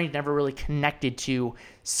 Doctor Strange never really connected to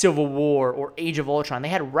Civil War or Age of Ultron. They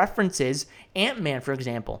had references. Ant-Man, for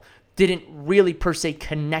example, didn't really per se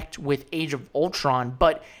connect with Age of Ultron,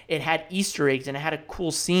 but it had Easter eggs and it had a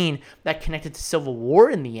cool scene that connected to Civil War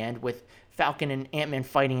in the end with Falcon and Ant-Man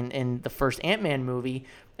fighting in the first Ant-Man movie.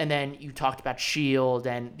 And then you talked about S.H.I.E.L.D.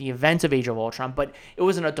 and the events of Age of Ultron, but it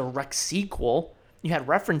wasn't a direct sequel. You had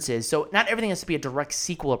references. So not everything has to be a direct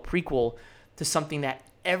sequel or prequel to something that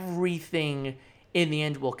everything in the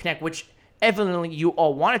end will connect, which evidently you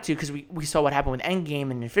all wanted to, because we saw what happened with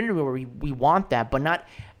Endgame and Infinity War, where we want that, but not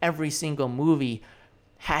every single movie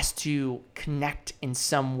has to connect in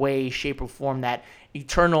some way, shape, or form. That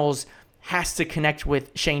Eternals has to connect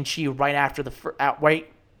with Shang-Chi right after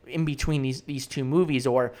right in between these two movies,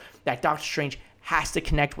 or that Doctor Strange has to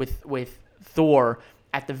connect with Thor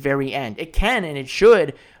at the very end. It can and it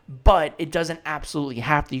should, but it doesn't absolutely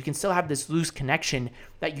have to. You can still have this loose connection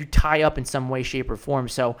that you tie up in some way, shape, or form.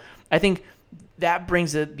 So I think that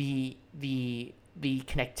brings the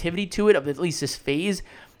connectivity to it, of at least this phase,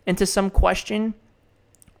 into some question.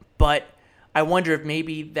 But I wonder if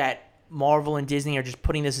maybe that Marvel and Disney are just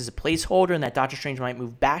putting this as a placeholder, and that Doctor Strange might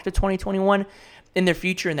move back to 2021 in their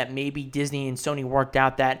future, and that maybe Disney and Sony worked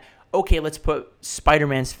out that, okay, let's put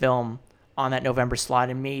Spider-Man's film on that November slot,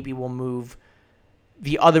 and maybe we'll move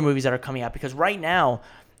the other movies that are coming out. Because right now,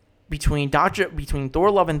 between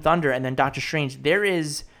Thor: Love and Thunder and then Doctor Strange, there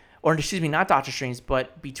is, or excuse me, not Doctor Strange,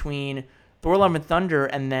 but between Thor: Love and Thunder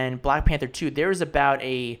and then Black Panther 2, there is about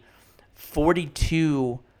a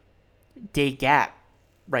 42-day gap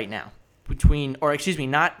right now between, or excuse me,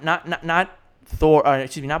 not Thor,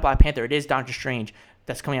 excuse me, not Black Panther. It is Doctor Strange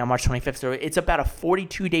that's coming out March 25th. So it's about a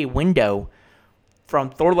 42-day window from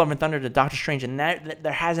Thor: Love and Thunder to Doctor Strange, and that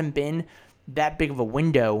there hasn't been that big of a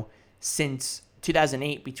window since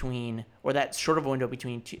 2008 that short of a window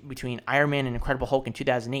between Iron Man and Incredible Hulk in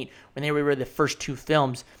 2008, when they were the first two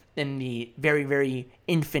films in the very, very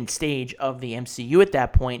infant stage of the MCU at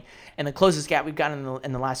that point. And the closest gap we've gotten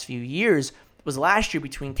in the last few years was last year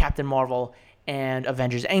between Captain Marvel and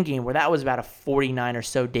Avengers Endgame, where that was about a 49 or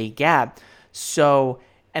so day gap. So,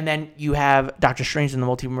 and then you have Doctor Strange in the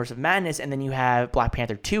Multiverse of Madness, and then you have Black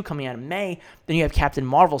Panther 2 coming out in May, then you have Captain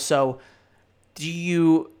Marvel. So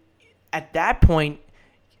at that point,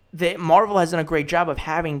 Marvel has done a great job of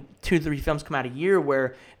having 2 to 3 films come out a year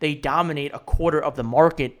where they dominate a quarter of the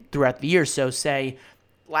market throughout the year. So say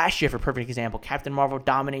last year, for a perfect example, Captain Marvel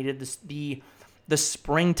dominated the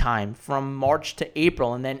springtime from March to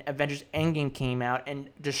April, and then Avengers Endgame came out and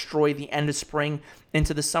destroyed the end of spring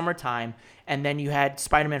into the summertime, and then you had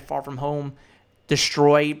Spider-Man Far From Home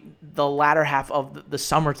destroy the latter half of the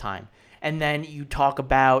summertime. And then you talk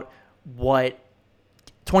about what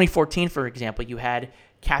 2014, for example, you had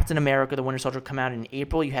Captain America, the Winter Soldier, come out in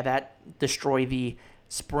April. You had that destroy the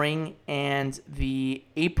spring and the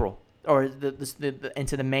April, or the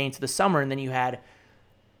into the May, into the summer, and then you had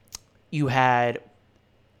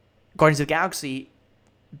Guardians of the Galaxy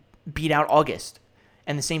beat out August.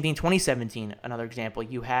 And the same thing, 2017, another example.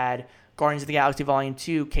 You had Guardians of the Galaxy Volume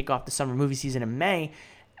 2 kick off the summer movie season in May,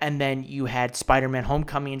 and then you had Spider-Man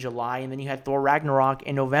Homecoming in July, and then you had Thor Ragnarok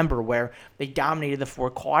in November, where they dominated the 4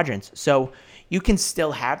 quadrants. So you can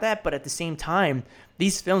still have that, but at the same time,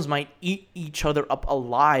 these films might eat each other up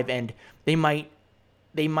alive, and they might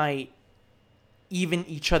even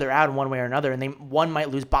each other out in one way or another, and one might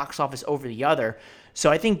lose box office over the other. So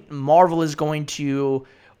I think Marvel is going to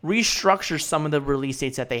restructure some of the release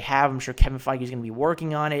dates that they have. I'm sure Kevin Feige is going to be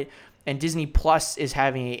working on it. And Disney Plus is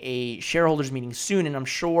having a shareholders meeting soon, and I'm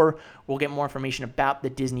sure we'll get more information about the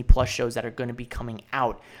Disney Plus shows that are going to be coming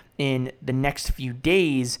out in the next few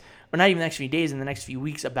days, or not even the next few days, in the next few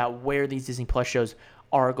weeks, about where these Disney Plus shows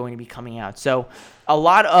are going to be coming out. So a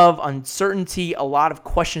lot of uncertainty, a lot of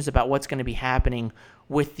questions about what's going to be happening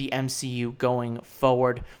with the MCU going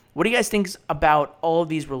forward. What do you guys think about all of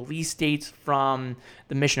these release dates, from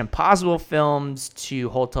the Mission Impossible films to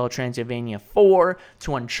Hotel Transylvania 4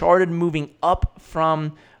 to Uncharted moving up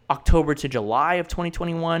from October to July of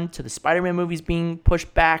 2021 to the Spider-Man movies being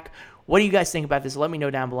pushed back? What do you guys think about this? Let me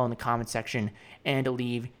know down below in the comment section and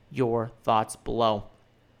leave your thoughts below.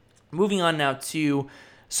 Moving on now to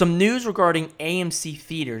some news regarding AMC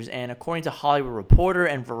theaters, and according to Hollywood Reporter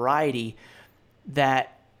and Variety,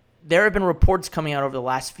 that there have been reports coming out over the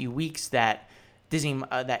last few weeks that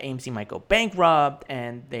that AMC might go bankrupt,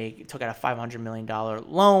 and they took out a $500 million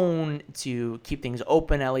loan to keep things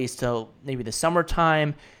open at least till maybe the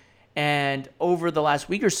summertime. And over the last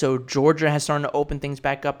week or so, Georgia has started to open things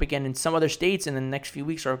back up again, and some other states in the next few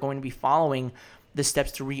weeks are going to be following the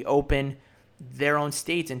steps to reopen their own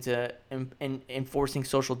states into enforcing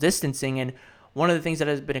social distancing. And one of the things that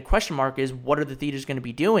has been a question mark is, what are the theaters going to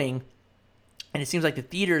be doing? And it seems like the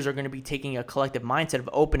theaters are going to be taking a collective mindset of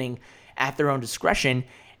opening at their own discretion.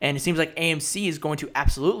 And it seems like AMC is going to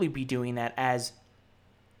absolutely be doing that, as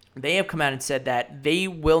they have come out and said that they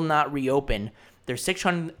will not reopen their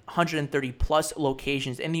 630 plus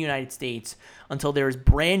locations in the United States until there is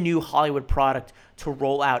brand new Hollywood product to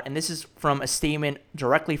roll out. And this is from a statement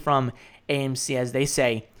directly from AMC, as they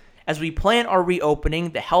say, "As we plan our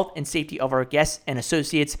reopening, the health and safety of our guests and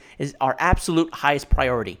associates is our absolute highest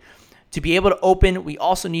priority. To be able to open, we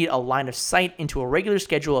also need a line of sight into a regular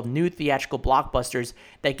schedule of new theatrical blockbusters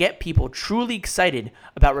that get people truly excited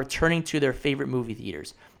about returning to their favorite movie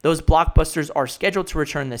theaters. Those blockbusters are scheduled to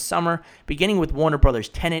return this summer, beginning with Warner Bros.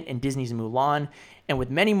 Tenet and Disney's Mulan, and with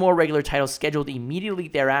many more regular titles scheduled immediately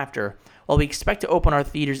thereafter. While we expect to open our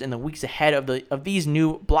theaters in the weeks ahead of these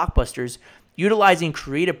new blockbusters, utilizing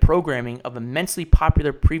creative programming of immensely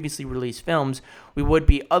popular previously released films, we would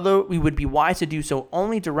be wise to do so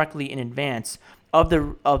only directly in advance of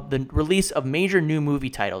the release of major new movie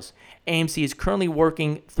titles. AMC is currently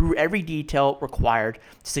working through every detail required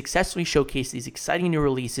to successfully showcase these exciting new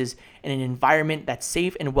releases in an environment that's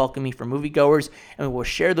safe and welcoming for moviegoers, and we will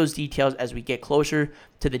share those details as we get closer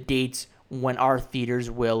to the dates when our theaters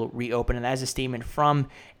will reopen." And that is a statement from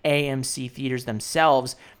AMC theaters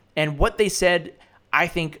themselves. And what they said, I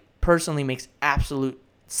think, personally makes absolute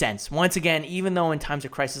sense. Once again, even though in times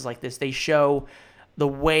of crisis like this, they show the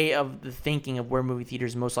way of the thinking of where movie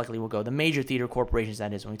theaters most likely will go. The major theater corporations,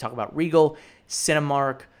 that is. When we talk about Regal,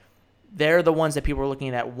 Cinemark, they're the ones that people are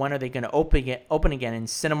looking at. When are they going to open again? And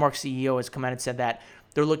Cinemark CEO has come out and said that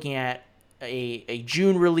they're looking at a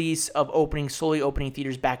June release of slowly opening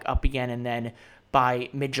theaters back up again. And then by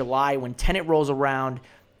mid-July, when Tenet rolls around,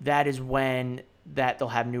 that is when that they'll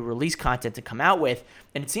have new release content to come out with.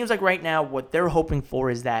 And it seems like right now what they're hoping for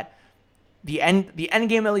is that the end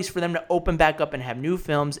game, at least for them to open back up and have new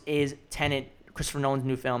films, is Tenet, Christopher Nolan's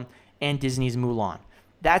new film, and Disney's Mulan.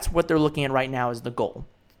 That's what they're looking at right now as the goal,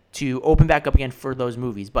 to open back up again for those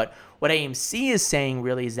movies. But what AMC is saying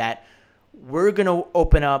really is that we're going to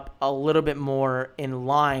open up a little bit more in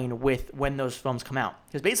line with when those films come out.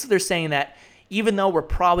 Because basically they're saying that even though we're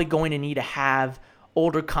probably going to need to have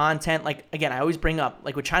older content, like, again, I always bring up,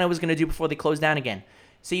 like what China was going to do before they closed down again.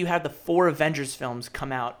 So you have the 4 Avengers films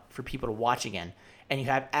come out for people to watch again, and you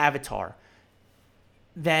have Avatar.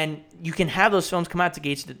 Then you can have those films come out to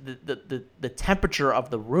gauge the temperature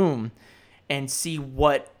of the room and see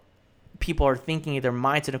what people are thinking of their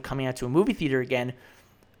mindset of coming out to a movie theater again.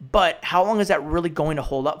 But how long is that really going to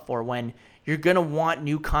hold up for, when you're going to want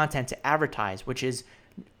new content to advertise, which is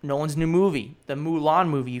Nolan's new movie, the Mulan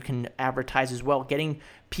movie, you can advertise as well, getting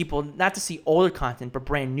people not to see older content, but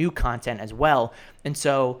brand new content as well. And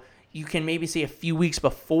so you can maybe say a few weeks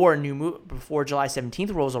before July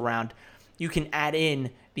 17th rolls around, you can add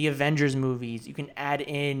in the Avengers movies. You can add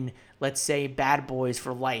in let's say Bad Boys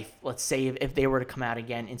for Life, let's say if they were to come out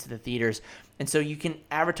again into the theaters. And so you can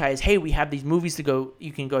advertise, hey, we have these movies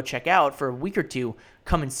you can go check out for a week or two,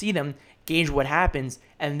 come and see them, gauge what happens,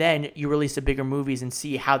 and then you release the bigger movies and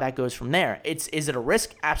see how that goes from there. Is it a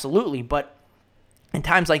risk? Absolutely. But in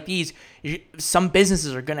times like these, some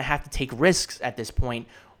businesses are going to have to take risks at this point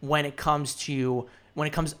when it comes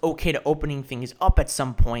okay to opening things up at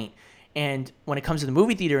some point. And when it comes to the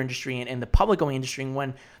movie theater industry and the public going industry,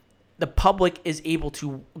 when the public is able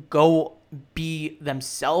to go be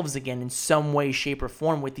themselves again in some way, shape, or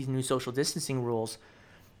form with these new social distancing rules,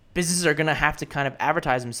 businesses are going to have to kind of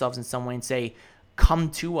advertise themselves in some way and say, come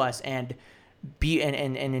to us and be and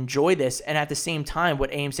enjoy this. And at the same time, what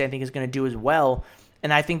AMC I think is going to do as well,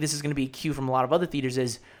 and I think this is going to be a cue from a lot of other theaters,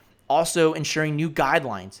 is also ensuring new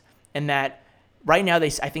guidelines. And that right now, I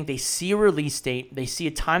think they see a release date, they see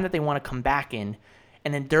a time that they want to come back in,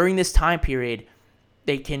 and then during this time period,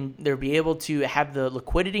 they'll be able to have the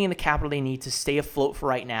liquidity and the capital they need to stay afloat for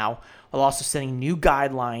right now, while also setting new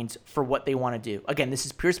guidelines for what they want to do. Again, this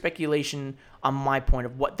is pure speculation on my point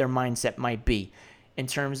of what their mindset might be in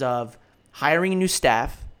terms of hiring new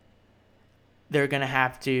staff. They're going to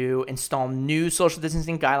have to install new social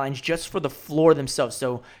distancing guidelines just for the floor themselves.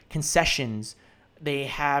 So concessions, they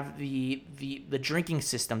have the drinking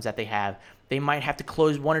systems that they have. They might have to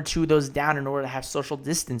close one or two of those down in order to have social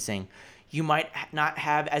distancing. You might not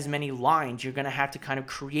have as many lines. You're going to have to kind of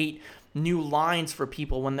create new lines for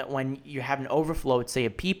people when you have an overflow, let's say,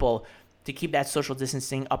 of people, to keep that social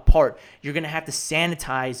distancing apart. You're going to have to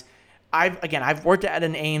sanitize. I've worked at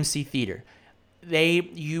an AMC theater.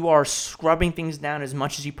 You are scrubbing things down as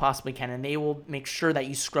much as you possibly can, and they will make sure that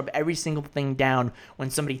you scrub every single thing down when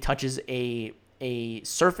somebody touches a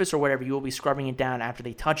surface or whatever. You will be scrubbing it down after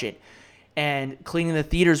they touch it, and cleaning the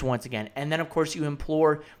theaters once again. And then, of course, you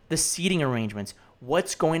implore the seating arrangements.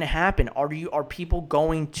 What's going to happen? Are people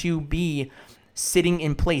going to be sitting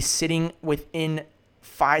in place, sitting within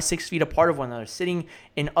 5-6 feet apart of one another, sitting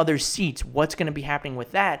in other seats? What's going to be happening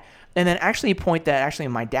with that? And then actually a point that actually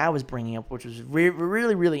my dad was bringing up, which was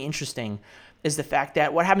really, really interesting, is the fact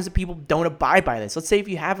that what happens if people don't abide by this? Let's say if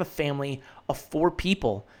you have a family of 4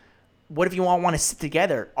 people, what if you all want to sit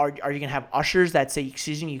together? Are you going to have ushers that say,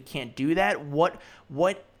 excuse me, you can't do that? What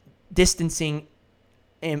distancing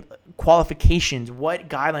and qualifications, what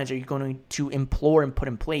guidelines are you going to implore and put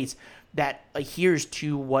in place that adheres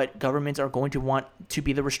to what governments are going to want to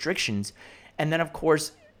be the restrictions? And then, of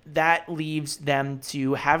course, that leaves them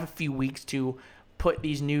to have a few weeks to put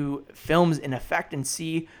these new films in effect and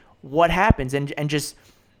see what happens, and just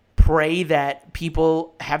pray that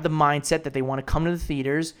people have the mindset that they want to come to the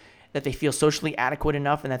theaters, that they feel socially adequate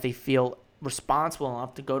enough, and that they feel responsible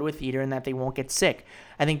enough to go to a theater, and that they won't get sick.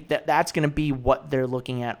 I think that's going to be what they're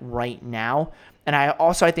looking at right now. And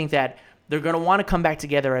I think that they're going to want to come back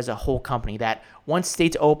together as a whole company, that once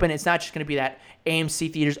states open, it's not just going to be that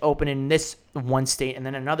AMC theaters open in this one state and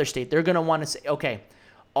then another state. They're going to want to say, okay,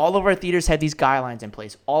 all of our theaters have these guidelines in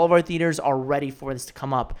place. All of our theaters are ready for this to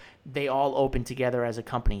come up. They all open together as a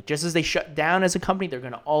company. Just as they shut down as a company, they're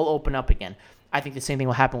going to all open up again. I think the same thing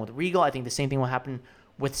will happen with Regal. I think the same thing will happen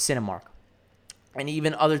with Cinemark and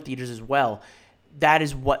even other theaters as well. That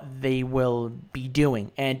is what they will be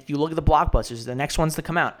doing. And you look at the blockbusters, the next ones to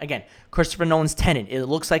come out. Again, Christopher Nolan's Tenet. It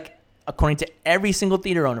looks like, according to every single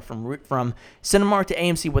theater owner, from Cinemark to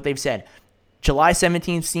AMC, what they've said, July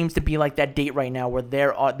 17th seems to be like that date right now where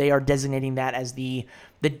they are designating that as the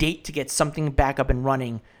date to get something back up and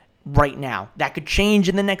running right now. That could change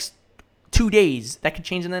in the next 2 days. That could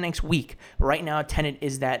change in the next week. But right now, Tenet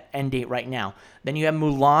is that end date right now. Then you have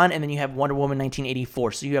Mulan, and then you have Wonder Woman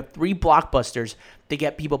 1984. So you have 3 blockbusters to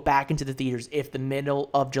get people back into the theaters if the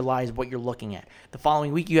middle of July is what you're looking at. The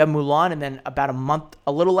following week, you have Mulan, and then about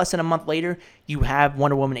a little less than a month later, you have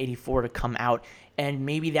Wonder Woman 84 to come out. And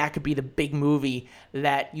maybe that could be the big movie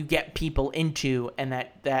that you get people into, and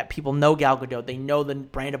that people know Gal Gadot. They know the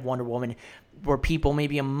brand of Wonder Woman, where people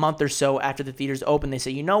maybe a month or so after the theaters open, they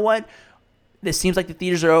say, you know what? This seems like the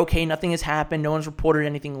theaters are okay. Nothing has happened. No one's reported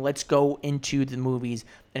anything. Let's go into the movies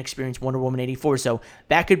and experience Wonder Woman 84. So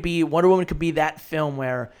that could be, Wonder Woman could be that film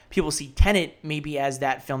where people see Tenet maybe as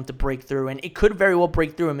that film to break through. And it could very well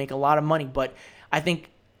break through and make a lot of money. But I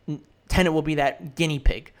think Tenet will be that guinea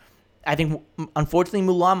pig. I think, unfortunately,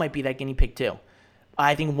 Mulan might be that guinea pig too.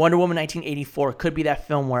 I think Wonder Woman 1984 could be that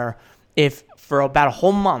film where if for about a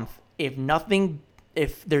whole month,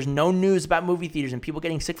 if there's no news about movie theaters and people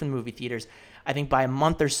getting sick from the movie theaters, I think by a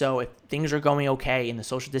month or so, if things are going okay and the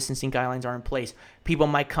social distancing guidelines are in place, people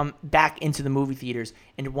might come back into the movie theaters,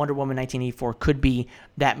 and Wonder Woman 1984 could be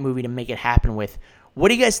that movie to make it happen with. What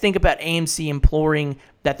do you guys think about AMC imploring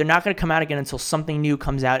that they're not going to come out again until something new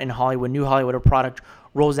comes out in Hollywood, new Hollywood or product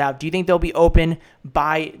rolls out? Do you think they'll be open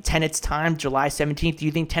by Tenet's time, July 17th? Do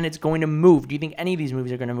you think Tenet's going to move? Do you think any of these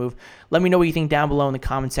movies are going to move? Let me know what you think down below in the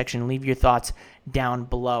comment section. Leave your thoughts down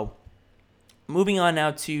below. Moving on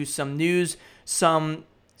now to some news, some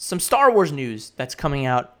Star Wars news that's coming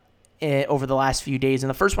out over the last few days. And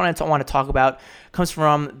the first one I want to talk about comes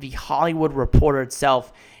from the Hollywood Reporter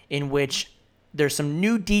itself, in which there's some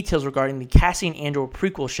new details regarding the Cassian Andor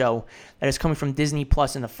prequel show that is coming from Disney+.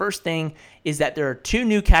 And the first thing is that there are 2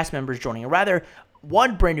 new cast members joining, or rather,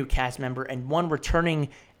 1 brand new cast member and 1 returning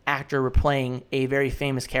actor replaying a very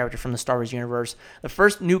famous character from the Star Wars universe. The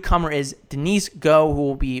first newcomer is Denise Goh, who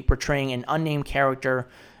will be portraying an unnamed character,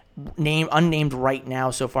 unnamed right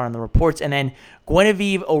now so far in the reports. And then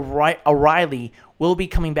Guinevere O'Reilly will be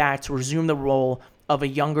coming back to resume the role of a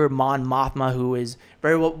younger Mon Mothma, who is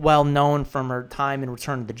very well known from her time in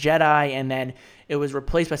Return of the Jedi, and then it was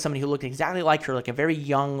replaced by somebody who looked exactly like her, like a very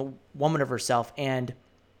young woman of herself, and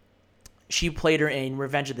she played her in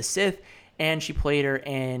Revenge of the Sith, and she played her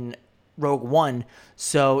in Rogue One,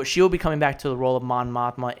 so she will be coming back to the role of Mon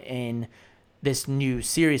Mothma in this new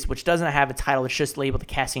series, which doesn't have a title. It's just labeled the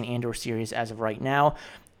Cassian Andor series as of right now.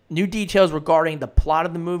 New details regarding the plot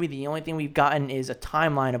of the movie. The only thing we've gotten is a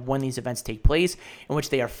timeline of when these events take place, in which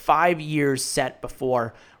they are 5 years set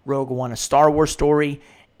before Rogue One, a Star Wars story.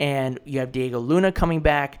 And you have Diego Luna coming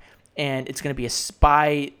back, and it's going to be a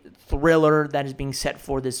spy thriller that is being set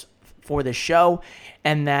for this show.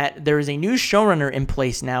 And that there is a new showrunner in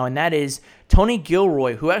place now, and that is Tony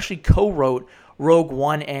Gilroy, who actually co-wrote Rogue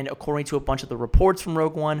One, and according to a bunch of the reports from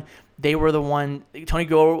Rogue One, Tony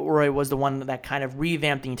Gilroy was the one that kind of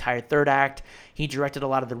revamped the entire third act. He directed a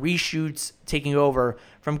lot of the reshoots, taking over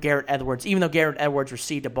from Gareth Edwards. Even though Gareth Edwards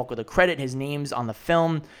received a bulk of the credit, his name's on the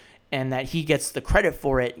film, and that he gets the credit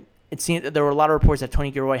for it. It seemed that there were a lot of reports that Tony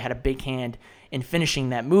Gilroy had a big hand in finishing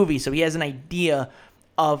that movie, so he has an idea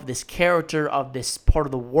of this character, of this part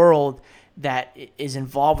of the world that is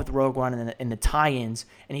involved with Rogue One and the tie-ins,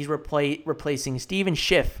 and he's replacing Stephen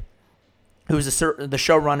Schiff, who was the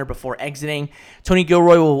showrunner before exiting. Tony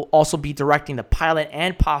Gilroy will also be directing the pilot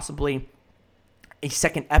and possibly a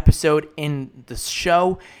second episode in the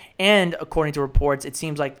show. And according to reports, it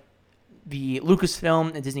seems like the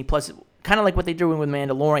Lucasfilm and Disney Plus, kind of like what they do with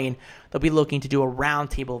Mandalorian, they'll be looking to do a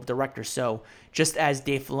roundtable of directors. So just as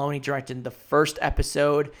Dave Filoni directed the first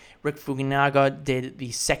episode, Rick Fukunaga did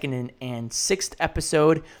the second and sixth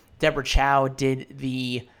episode, Deborah Chow did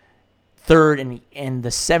the third and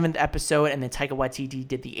the seventh episode, and then Taika Waititi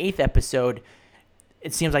did the 8th episode.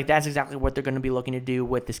 It seems like that's exactly what they're going to be looking to do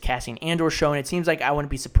with this Cassian Andor show, and it seems like I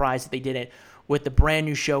wouldn't be surprised if they did it with the brand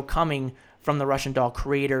new show coming from the Russian Doll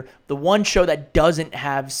creator. The one show that doesn't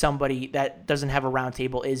have a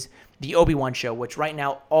roundtable is the Obi-Wan show, which right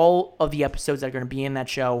now all of the episodes that are going to be in that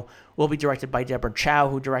show will be directed by Deborah Chow,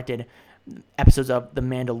 who directed episodes of The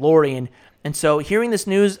Mandalorian. And so hearing this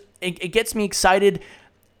news, it gets me excited.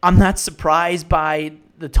 I'm not surprised by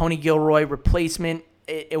the Tony Gilroy replacement.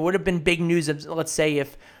 It would have been big news, let's say,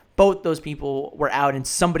 if both those people were out and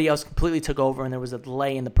somebody else completely took over and there was a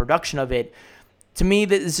delay in the production of it. To me,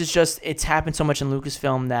 this is just, it's happened so much in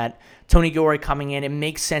Lucasfilm that Tony Gilroy coming in, it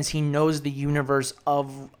makes sense. He knows the universe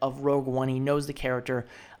of Rogue One. He knows the character.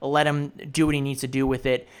 Let him do what he needs to do with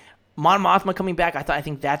it. Mon Mothma coming back, I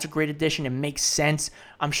think that's a great addition. It makes sense.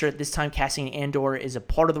 I'm sure at this time Cassian Andor is a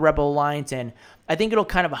part of the Rebel Alliance, and I think it'll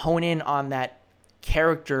kind of hone in on that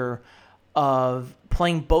character of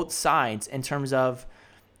playing both sides in terms of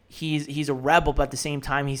he's a rebel, but at the same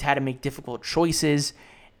time he's had to make difficult choices,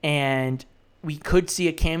 and we could see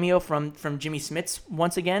a cameo from Jimmy Smits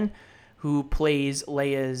once again, who plays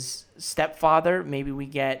Leia's stepfather. Maybe we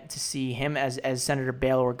get to see him as Senator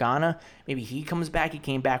Bail Organa. Maybe he comes back. He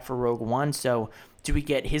came back for Rogue One. So do we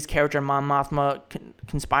get his character, Mon Mothma,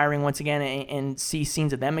 conspiring once again and see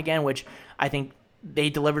scenes of them again, which I think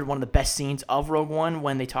they delivered one of the best scenes of Rogue One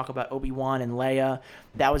when they talk about Obi-Wan and Leia.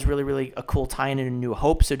 That was really, really a cool tie-in in A New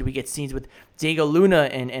Hope. So do we get scenes with Diego Luna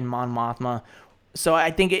and Mon Mothma? So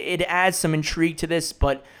I think it adds some intrigue to this,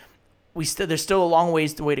 but there's still a long way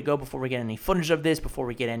to go before we get any footage of this, before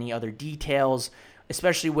we get any other details,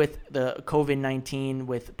 especially with the COVID-19,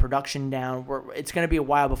 with production down. It's going to be a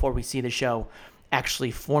while before we see the show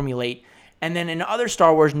actually formulate. And then in other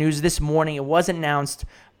Star Wars news this morning, it was announced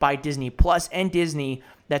by Disney Plus and Disney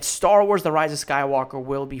that Star Wars The Rise of Skywalker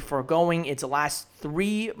will be foregoing its last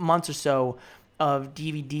 3 months or so of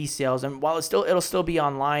DVD sales. And while it'll still be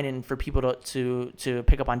online and for people to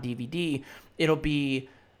pick up on DVD, it'll be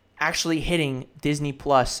actually hitting Disney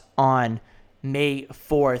Plus on May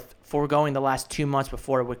 4th, foregoing the last 2 months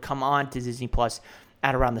before it would come on to Disney Plus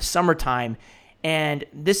at around the summertime. And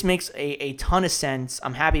this makes a ton of sense.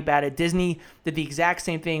 I'm happy about it. Disney did the exact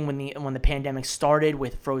same thing when the pandemic started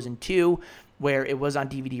with Frozen 2, where it was on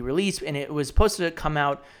DVD release, and it was supposed to come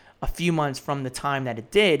out a few months from the time that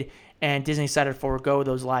it did, and Disney decided to forego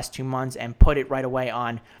those last 2 months and put it right away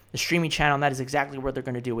on the streaming channel, and that is exactly what they're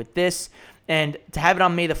going to do with this. And to have it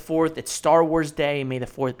on May the 4th, it's Star Wars Day, May the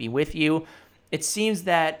 4th be with you. It seems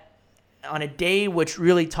that on a day which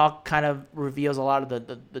really kind of reveals a lot of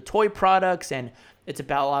the toy products, and it's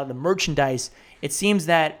about a lot of the merchandise, it seems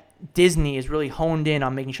that Disney is really honed in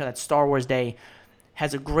on making sure that Star Wars Day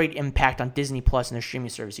has a great impact on Disney Plus and their streaming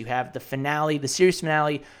service. You have the series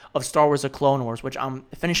finale of Star Wars: The Clone Wars, which I'm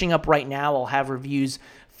finishing up right now. I'll have reviews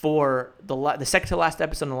for the second to last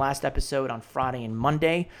episode and the last episode on Friday and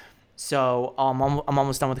Monday. So I'm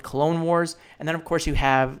almost done with the Clone Wars. And then, of course, you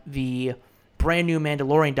have the brand new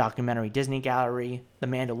Mandalorian documentary, Disney Gallery, The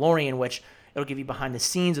Mandalorian, which it'll give you behind the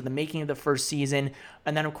scenes of the making of the first season.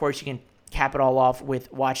 And then, of course, you can cap it all off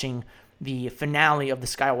with watching the finale of the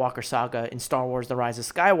Skywalker saga in Star Wars: The Rise of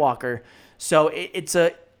Skywalker. So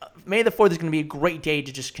May the 4th is going to be a great day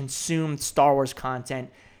to just consume Star Wars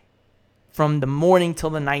content from the morning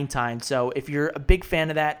till the nighttime. So if you're a big fan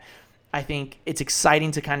of that, I think it's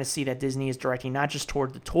exciting to kind of see that Disney is directing not just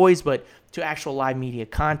toward the toys, but to actual live media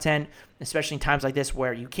content, especially in times like this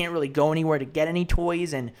where you can't really go anywhere to get any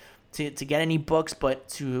toys and to get any books, but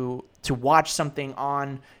to watch something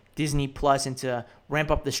on Disney Plus and to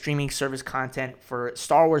ramp up the streaming service content for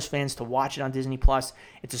Star Wars fans to watch it on Disney Plus.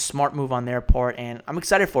 It's a smart move on their part, and I'm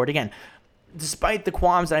excited for it. Again, despite the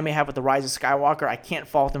qualms that I may have with The Rise of Skywalker, I can't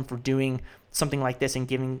fault them for doing something like this and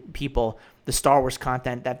giving people the Star Wars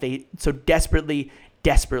content that they so desperately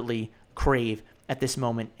crave at this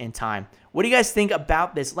moment in time. What do you guys think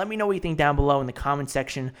about this? Let me know what you think down below in the comment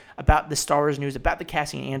section about the Star Wars news, about the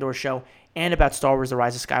Cassian Andor show, and about Star Wars: The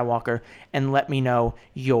Rise of Skywalker, and let me know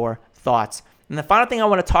your thoughts. And the final thing I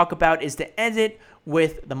want to talk about is to end it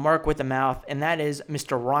with the mark with the mouth, and that is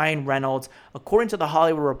Mr. Ryan Reynolds. According to The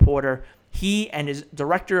Hollywood Reporter, he and his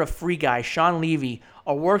director of Free Guy, Sean Levy,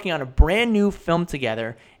 are working on a brand new film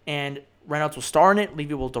together, and Reynolds will star in it,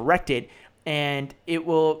 Levy will direct it, and it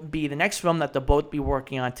will be the next film that they'll both be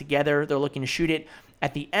working on together. They're looking to shoot it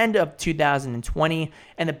at the end of 2020,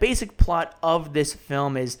 and the basic plot of this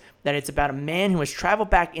film is that it's about a man who has traveled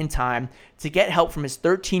back in time to get help from his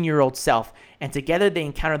 13-year-old self, and together they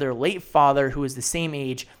encounter their late father, who is the same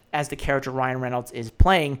age as the character Ryan Reynolds is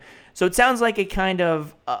playing. So it sounds like a kind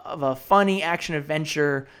of a funny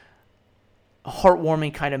action-adventure,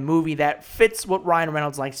 heartwarming kind of movie that fits what Ryan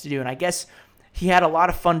Reynolds likes to do, and I guess he had a lot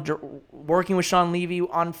of fun working with Sean Levy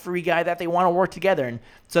on Free Guy, that they want to work together. And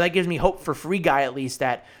so that gives me hope for Free Guy, at least,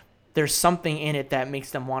 that there's something in it that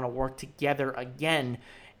makes them want to work together again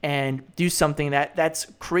and do something that's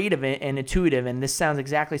creative and intuitive. And this sounds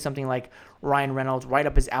exactly something like Ryan Reynolds, right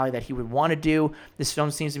up his alley, that he would want to do. This film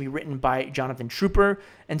seems to be written by Jonathan Trooper.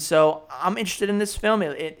 And so I'm interested in this film.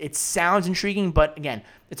 It sounds intriguing, but again,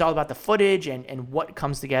 it's all about the footage and what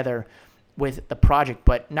comes together with the project,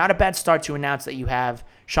 but not a bad start to announce that you have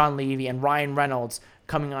Sean Levy and Ryan Reynolds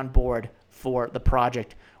coming on board for the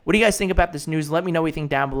project. What do you guys think about this news? Let me know what you think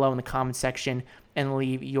down below in the comment section and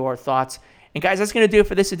leave your thoughts. And guys, that's going to do it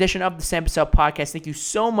for this edition of the Sam Bussell Podcast. Thank you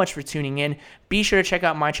so much for tuning in. Be sure to check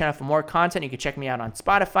out my channel for more content. You can check me out on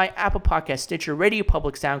Spotify, Apple Podcasts, Stitcher, Radio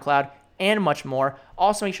Public, SoundCloud, and much more.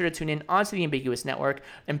 Also, make sure to tune in onto the Ambiguous Network,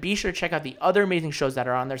 and be sure to check out the other amazing shows that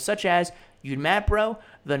are on there, such as You Mad Bro,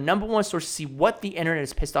 the #1 source to see what the internet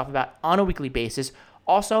is pissed off about on a weekly basis.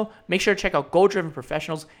 Also, make sure to check out Goal-Driven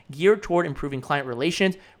Professionals, geared toward improving client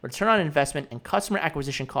relations, return on investment, and customer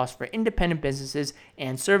acquisition costs for independent businesses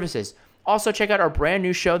and services. Also, check out our brand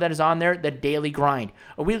new show that is on there, The Daily Grind,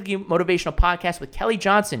 a weekly motivational podcast with Kelly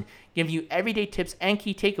Johnson, giving you everyday tips and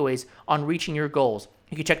key takeaways on reaching your goals.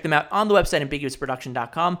 You can check them out on the website,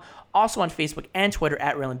 ambiguousproduction.com, also on Facebook and Twitter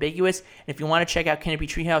at RealAmbiguous. And if you want to check out Canopy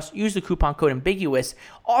Treehouse, use the coupon code Ambiguous.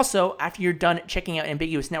 Also, after you're done checking out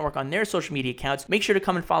Ambiguous Network on their social media accounts, make sure to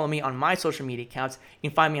come and follow me on my social media accounts. You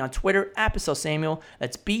can find me on Twitter at Bussell Samuel,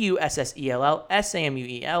 that's Bussell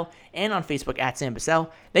Samuel, and on Facebook at Sam Bussell.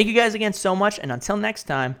 Thank you guys again so much, and until next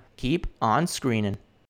time, keep on screening.